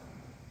highest.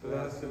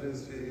 Blessed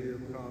is he who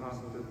comes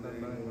in the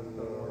name of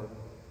the Lord.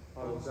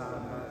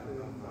 Hosanna in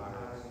the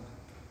highest.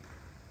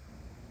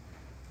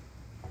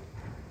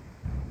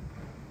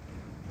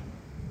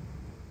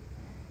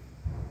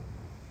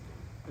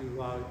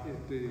 You are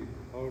indeed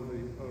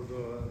holy, O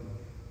Lord,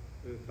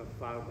 with the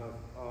Father of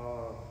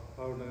all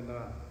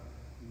holiness.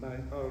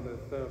 Make holy,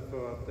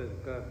 therefore, this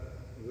gift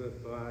we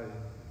pray.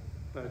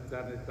 That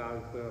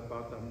sanitize the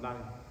bottom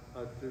line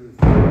of Jews.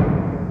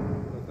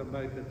 To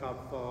make it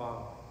up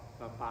for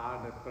the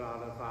body and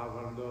blood of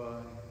our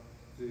Lord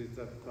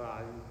Jesus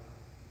Christ.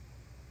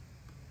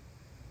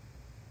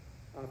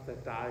 At the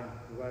time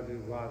when he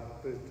was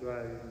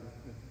betrayed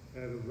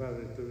and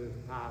ready to his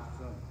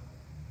passion,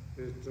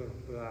 he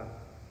took breath,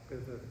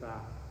 gave it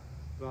back,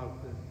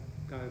 brought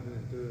it, gave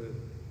it to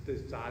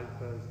his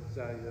disciples,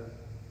 saying,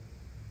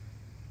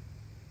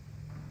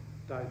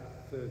 take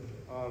accept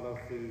all of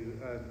you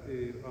and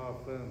eat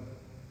often,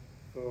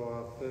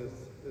 for this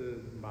is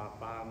my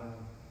body.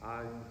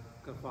 I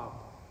give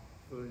up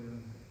for you.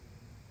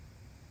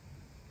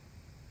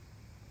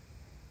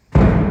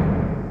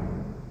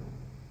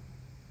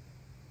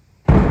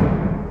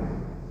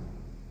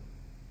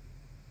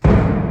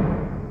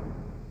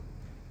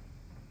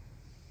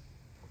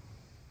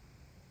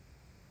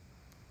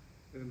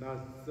 In that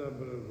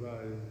similar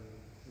way,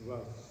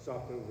 was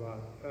supper was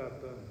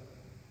eaten.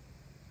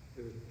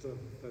 It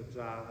took the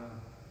jar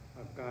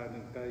and kind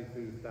of gave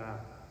you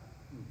that,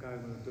 and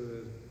kind of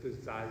to his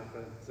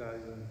disciples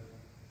saying,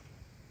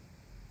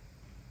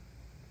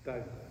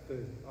 take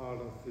this, all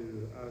of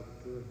you, as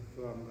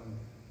from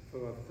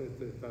for this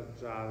is the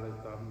jar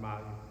of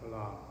my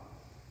blood,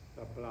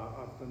 the blood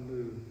of the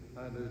new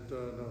and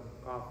eternal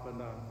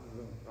covenant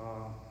with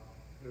God,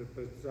 who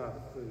possess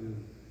for you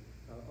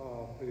and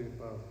all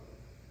people,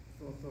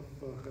 for the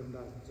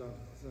forgiveness of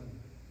sin,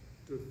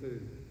 to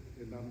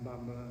see in the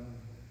memory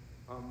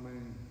of me.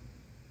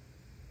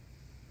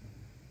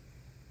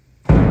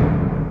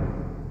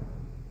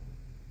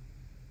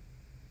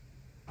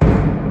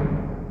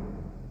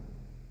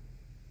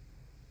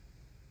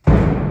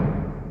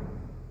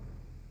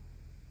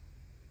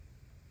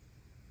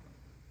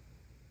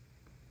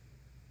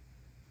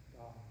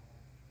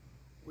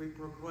 We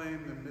proclaim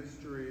the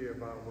mystery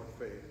of our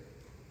faith.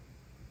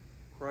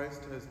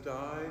 Christ has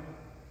died,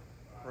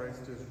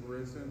 Christ is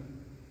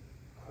risen,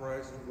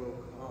 Christ will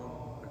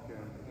come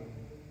again.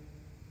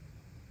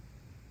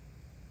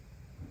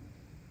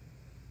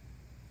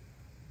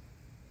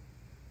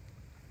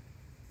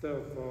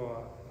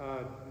 Therefore,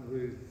 as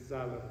we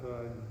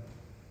celebrate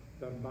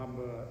the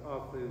memory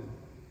of his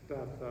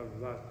death and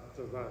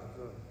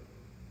resurrection,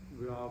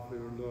 we offer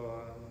you,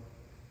 Lord,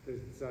 the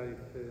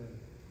saving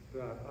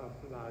bread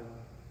of life,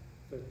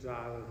 the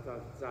chalice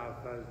of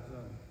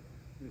salvation.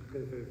 You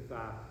give it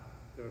back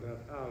to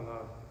the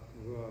Allah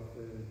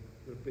worthy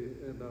to be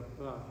in the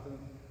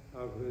presence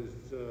of his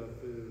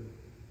service.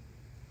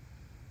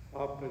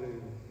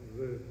 Offering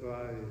we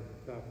pray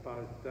that by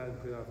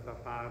taking of the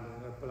body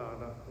and the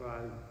blood of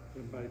Christ,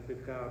 we may be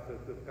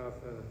gathered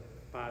together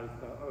by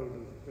the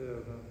Holy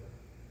Spirit.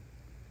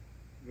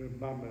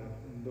 Remember,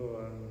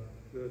 Lord,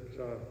 the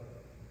church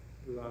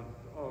blood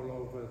all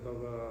over the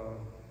world,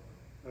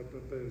 and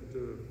prepare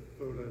to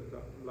fullness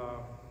of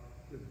love,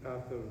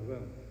 together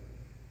with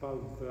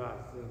both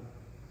blessings,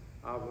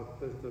 our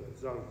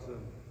Bishop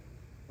Johnson,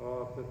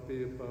 all the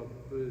people,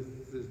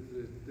 priests,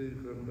 sisters,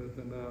 deacons,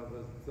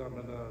 missionaries,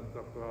 seminars,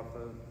 the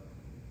prophets.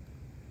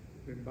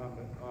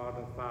 Remember all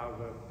the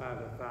Father,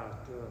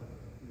 benefactor,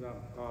 them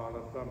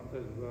called from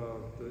this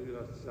world to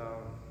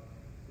yourself.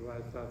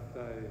 Right that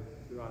day,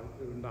 you are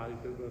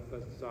united with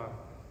the Son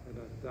and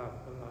the death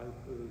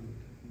life,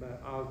 may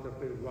also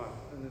be one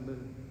in the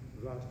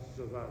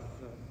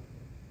resurrection.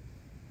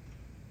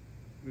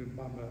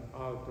 Remember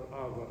also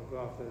our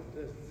brothers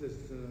and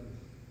sisters,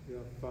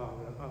 your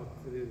Father, our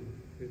King,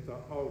 is the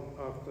oath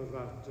of the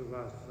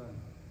resurrection,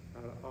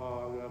 and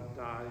all have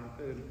died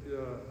in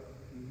your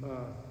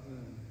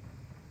mercy.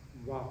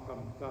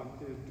 Welcome them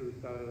into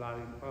the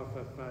light of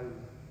the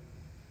faith.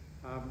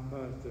 Have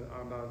mercy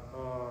on us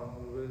all,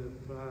 we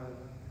pray,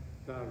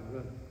 that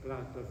with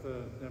blessed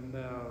Virgin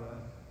Mary,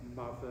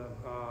 Mother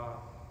of God,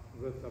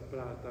 with the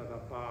blessed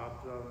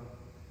Apostles,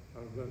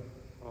 and with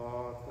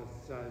all the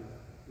saints,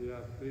 you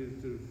have been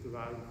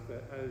throughout the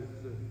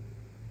ages.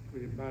 We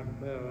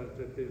remember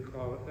to be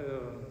called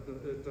heir to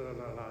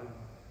eternal life,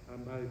 and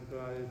may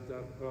praise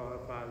and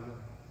glorify you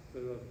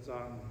through the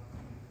Son,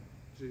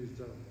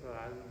 Jesus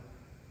Christ.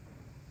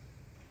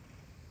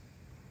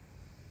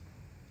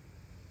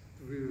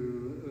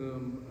 Through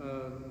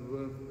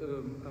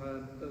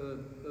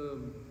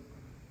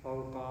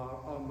O God,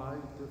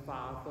 Almighty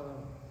Father,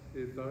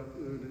 is the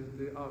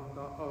unity of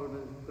the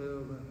Holy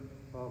Spirit,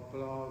 of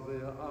glory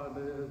and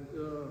honor,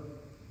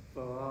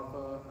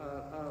 forever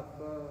and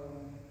ever.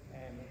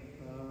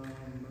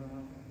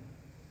 Amen.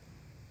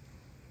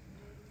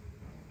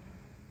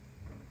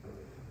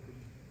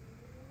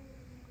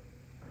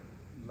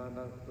 Let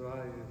us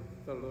praise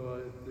the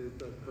Lord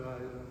Jesus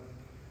Christ.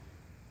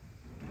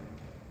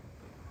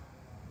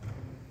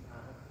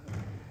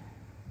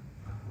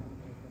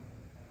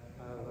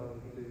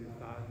 Hallowed be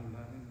thy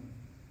name.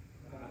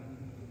 Thy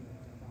kingdom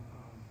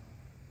come.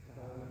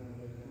 Thy will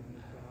be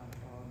done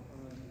on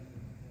earth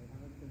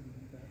as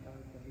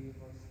it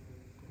was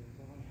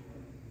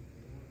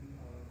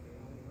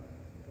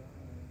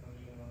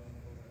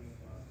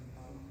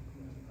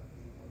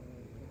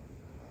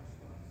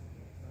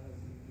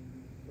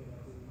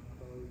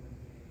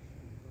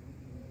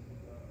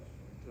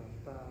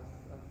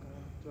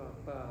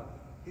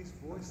He's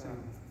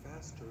voicing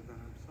faster than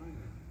I'm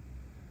signing.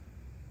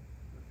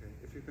 Okay,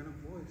 if you're going to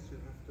voice, you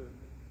have to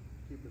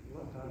keep it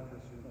low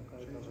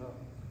because you're changing.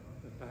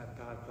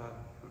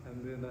 And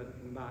then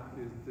not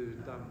is to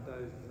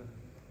temptation,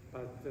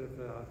 but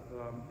deliver us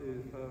from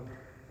evil.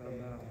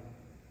 Amen.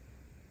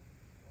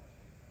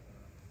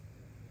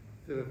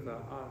 Deliver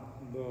us,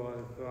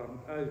 Lord, from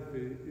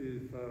every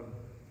evil.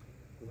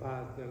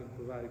 Laat er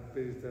gelijk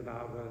peace in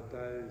our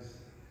days,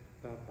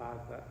 that by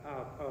the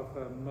out of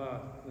a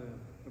month,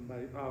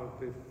 may all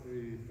be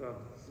free from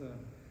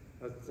sin,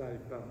 and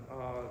safe from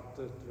all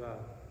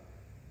distress.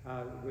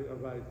 And we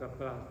await the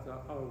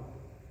blessing of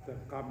the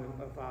coming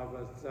of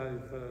our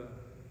Savior,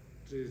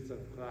 Jesus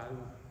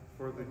Christ.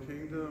 For the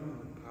kingdom,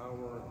 the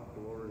power, and the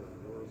glory are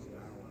yours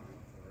now and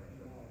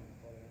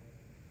forever.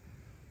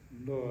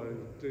 Lord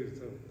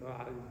Jesus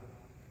Christ,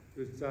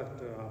 we set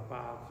to our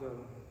Passion,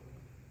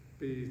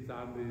 peace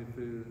and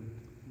refuge,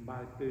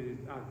 mighty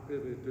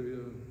activity,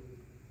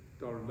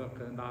 to look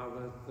in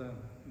our sin,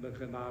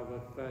 look in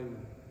our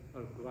faith,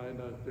 and grant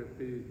us to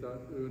be the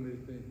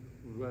unity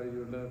where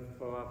you live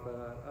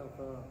forever and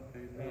ever.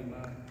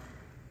 Amen.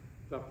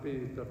 The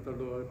peace of the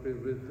Lord be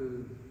with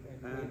you.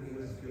 And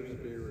with your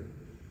spirit.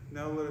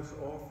 Now let us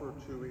offer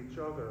to each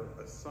other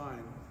a sign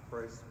of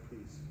Christ's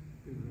peace.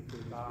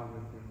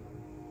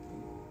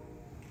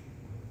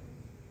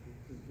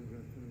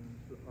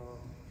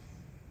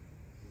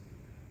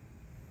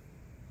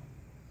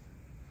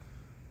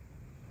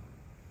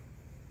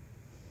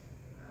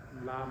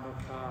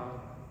 Lamaka,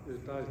 it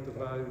is the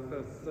way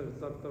the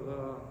sins of the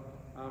world,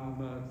 and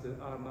mercy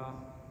on us.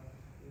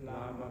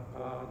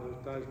 Lamaka,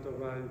 it is the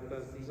way the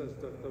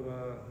sins of the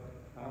world,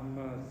 and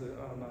mercy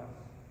on us.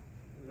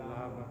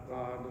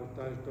 Lamaka, it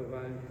is the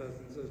way the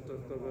sins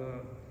of the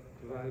world,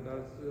 grant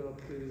us your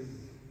peace.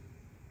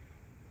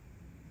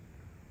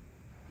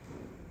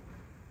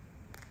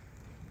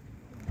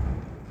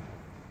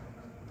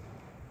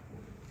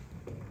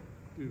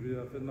 Do we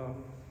have enough?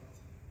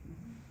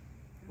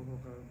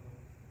 Okay.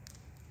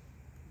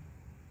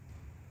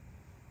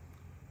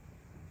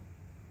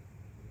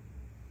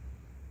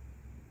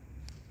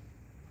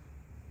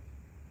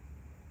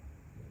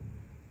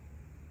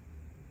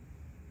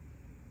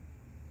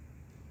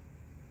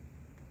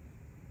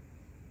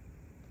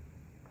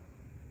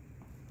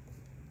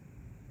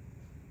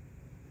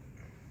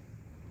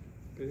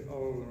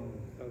 Behold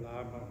the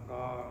Lamb of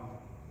God,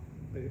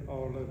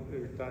 behold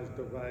who takes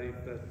away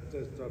the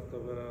sins of the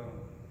world.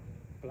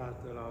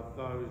 Blessed are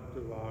those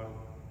who are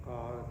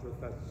called to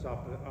the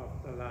supper of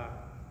the Lamb.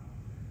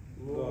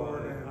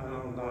 Lord, I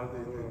am not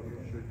worthy that you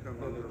should come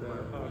under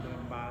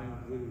my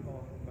roof,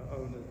 but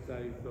only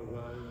save the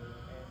way.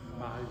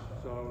 My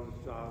soul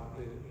shall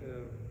be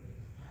healed.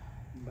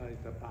 May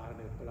the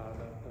body, blood,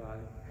 and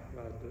life,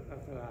 blood to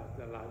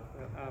everlasting life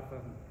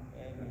forever.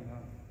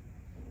 Amen.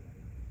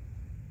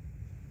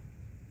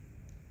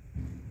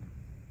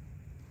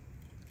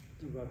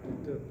 What to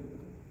do?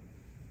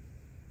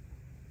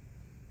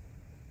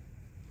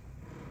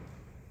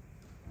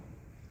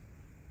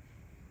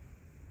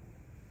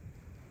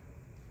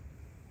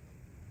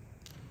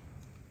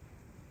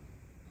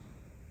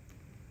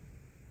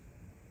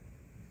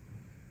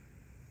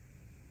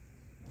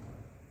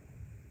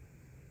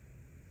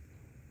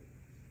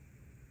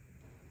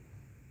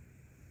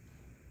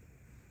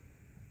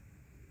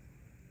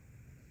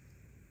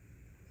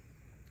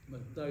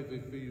 But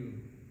David for you.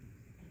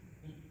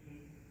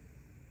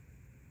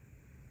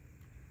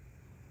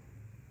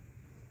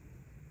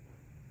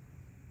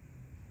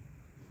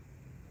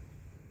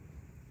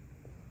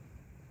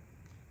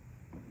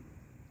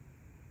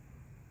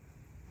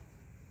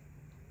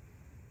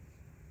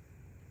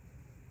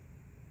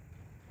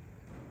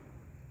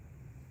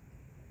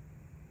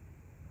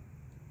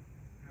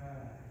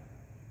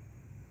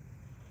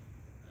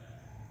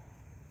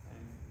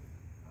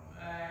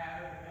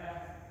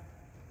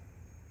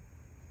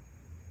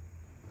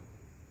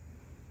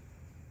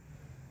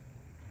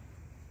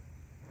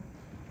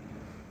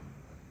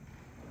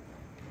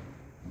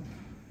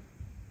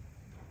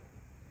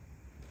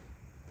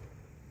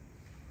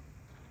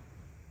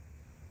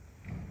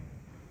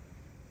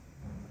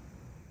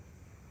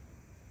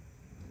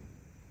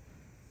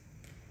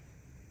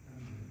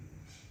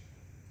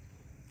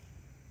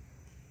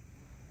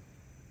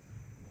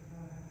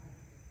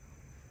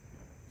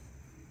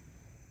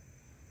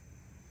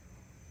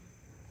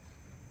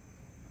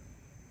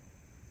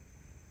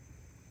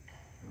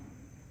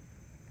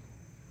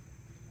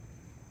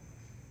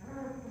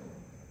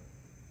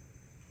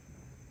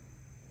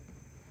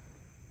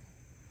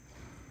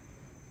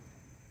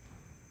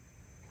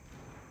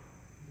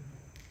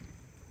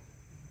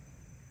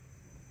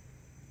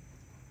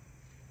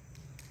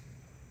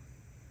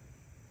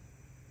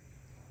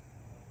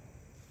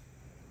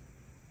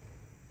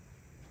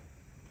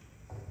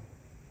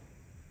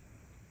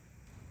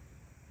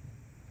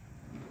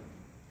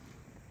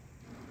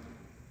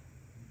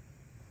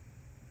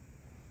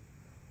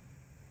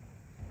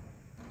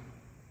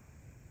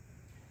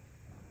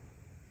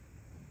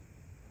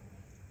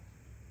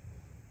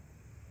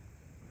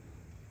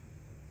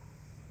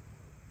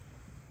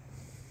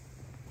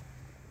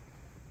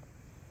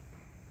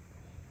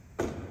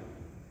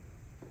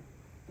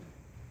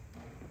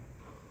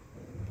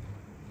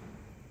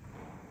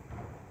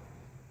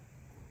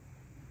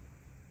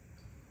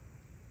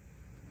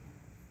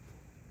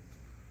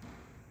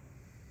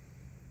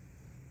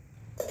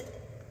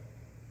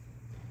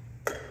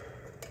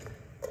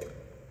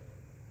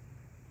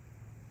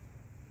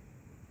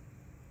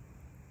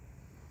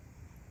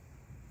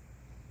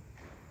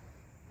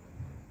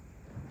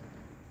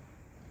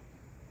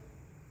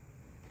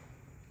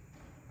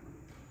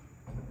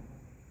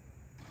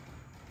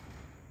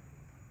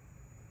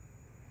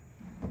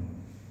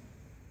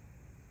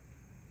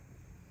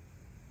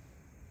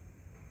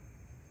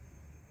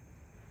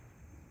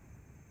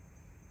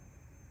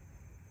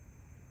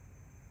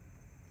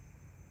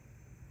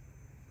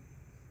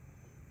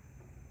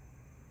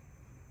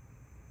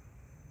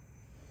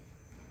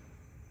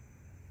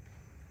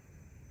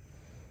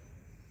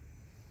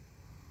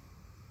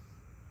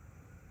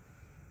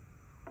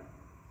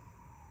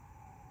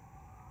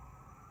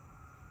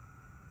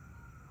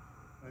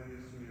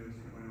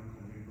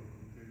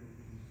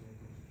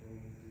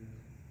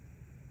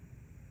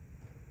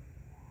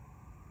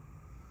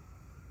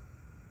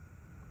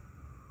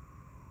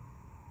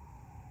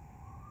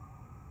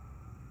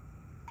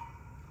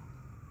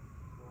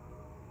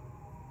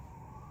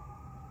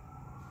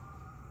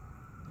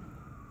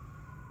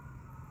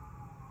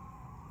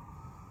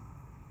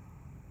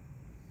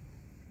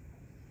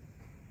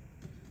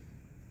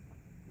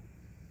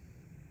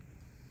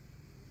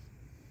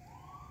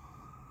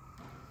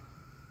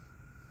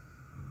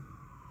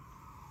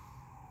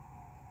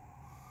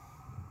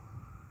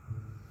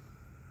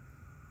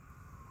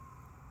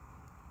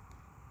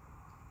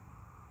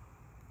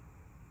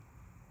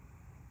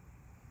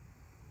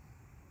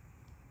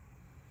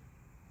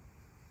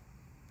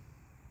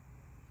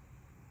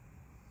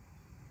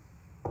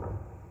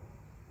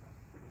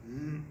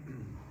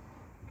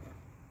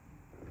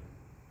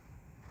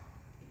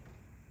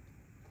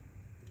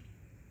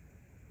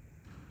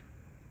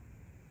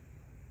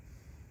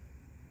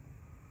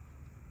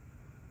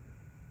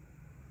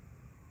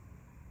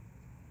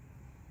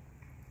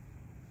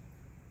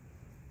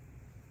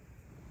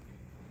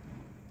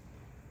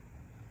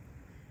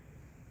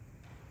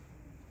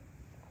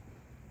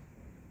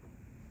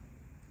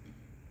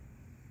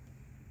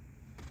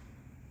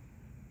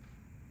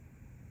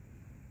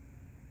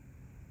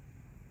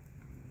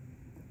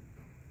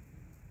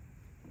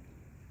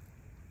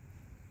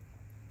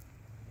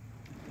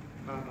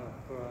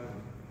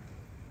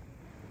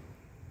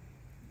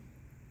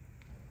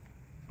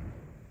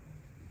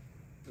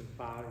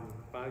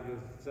 by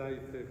your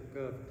safety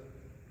gift,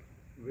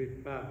 we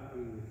thank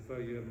you for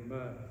your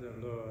mercy,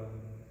 Lord,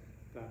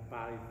 that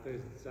by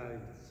this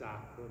same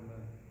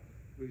sacrament,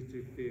 we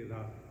should feel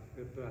up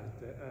the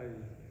blessed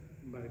aid,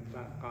 may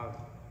back us,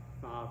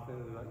 Father,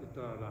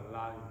 eternal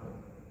life.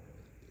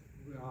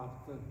 We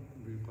often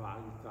require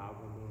our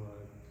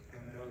Lord.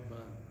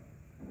 Amen.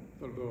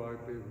 The Lord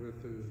be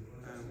with you.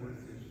 And with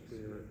your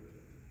spirit.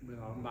 May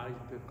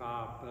Almighty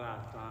God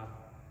bless us.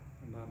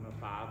 And I'm the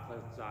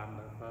Father, Son,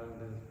 and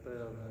Holy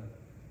Spirit.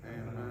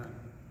 Amen.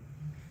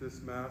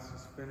 This Mass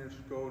is finished.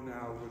 Go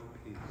now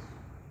with peace.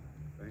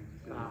 Thank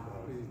you.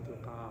 God be to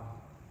God.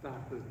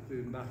 That is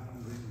do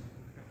nothing.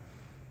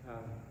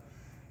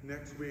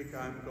 Next week,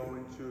 I'm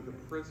going to the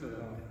prison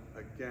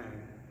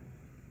again.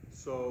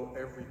 So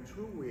every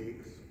 2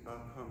 weeks,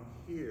 I'll come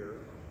here.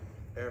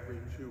 Every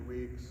 2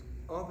 weeks,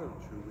 other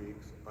 2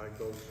 weeks, I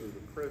go to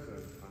the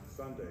prison on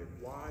Sunday.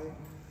 Why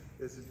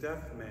is a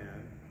deaf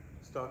man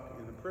stuck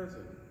in a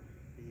prison?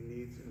 He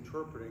needs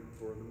interpreting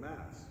for the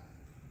Mass.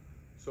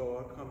 So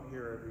I'll come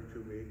here every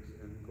 2 weeks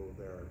and go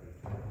there every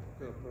 2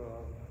 weeks.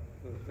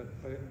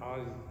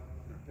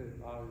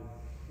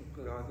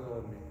 God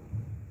called me.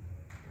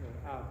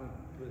 Abend,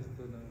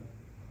 Christen,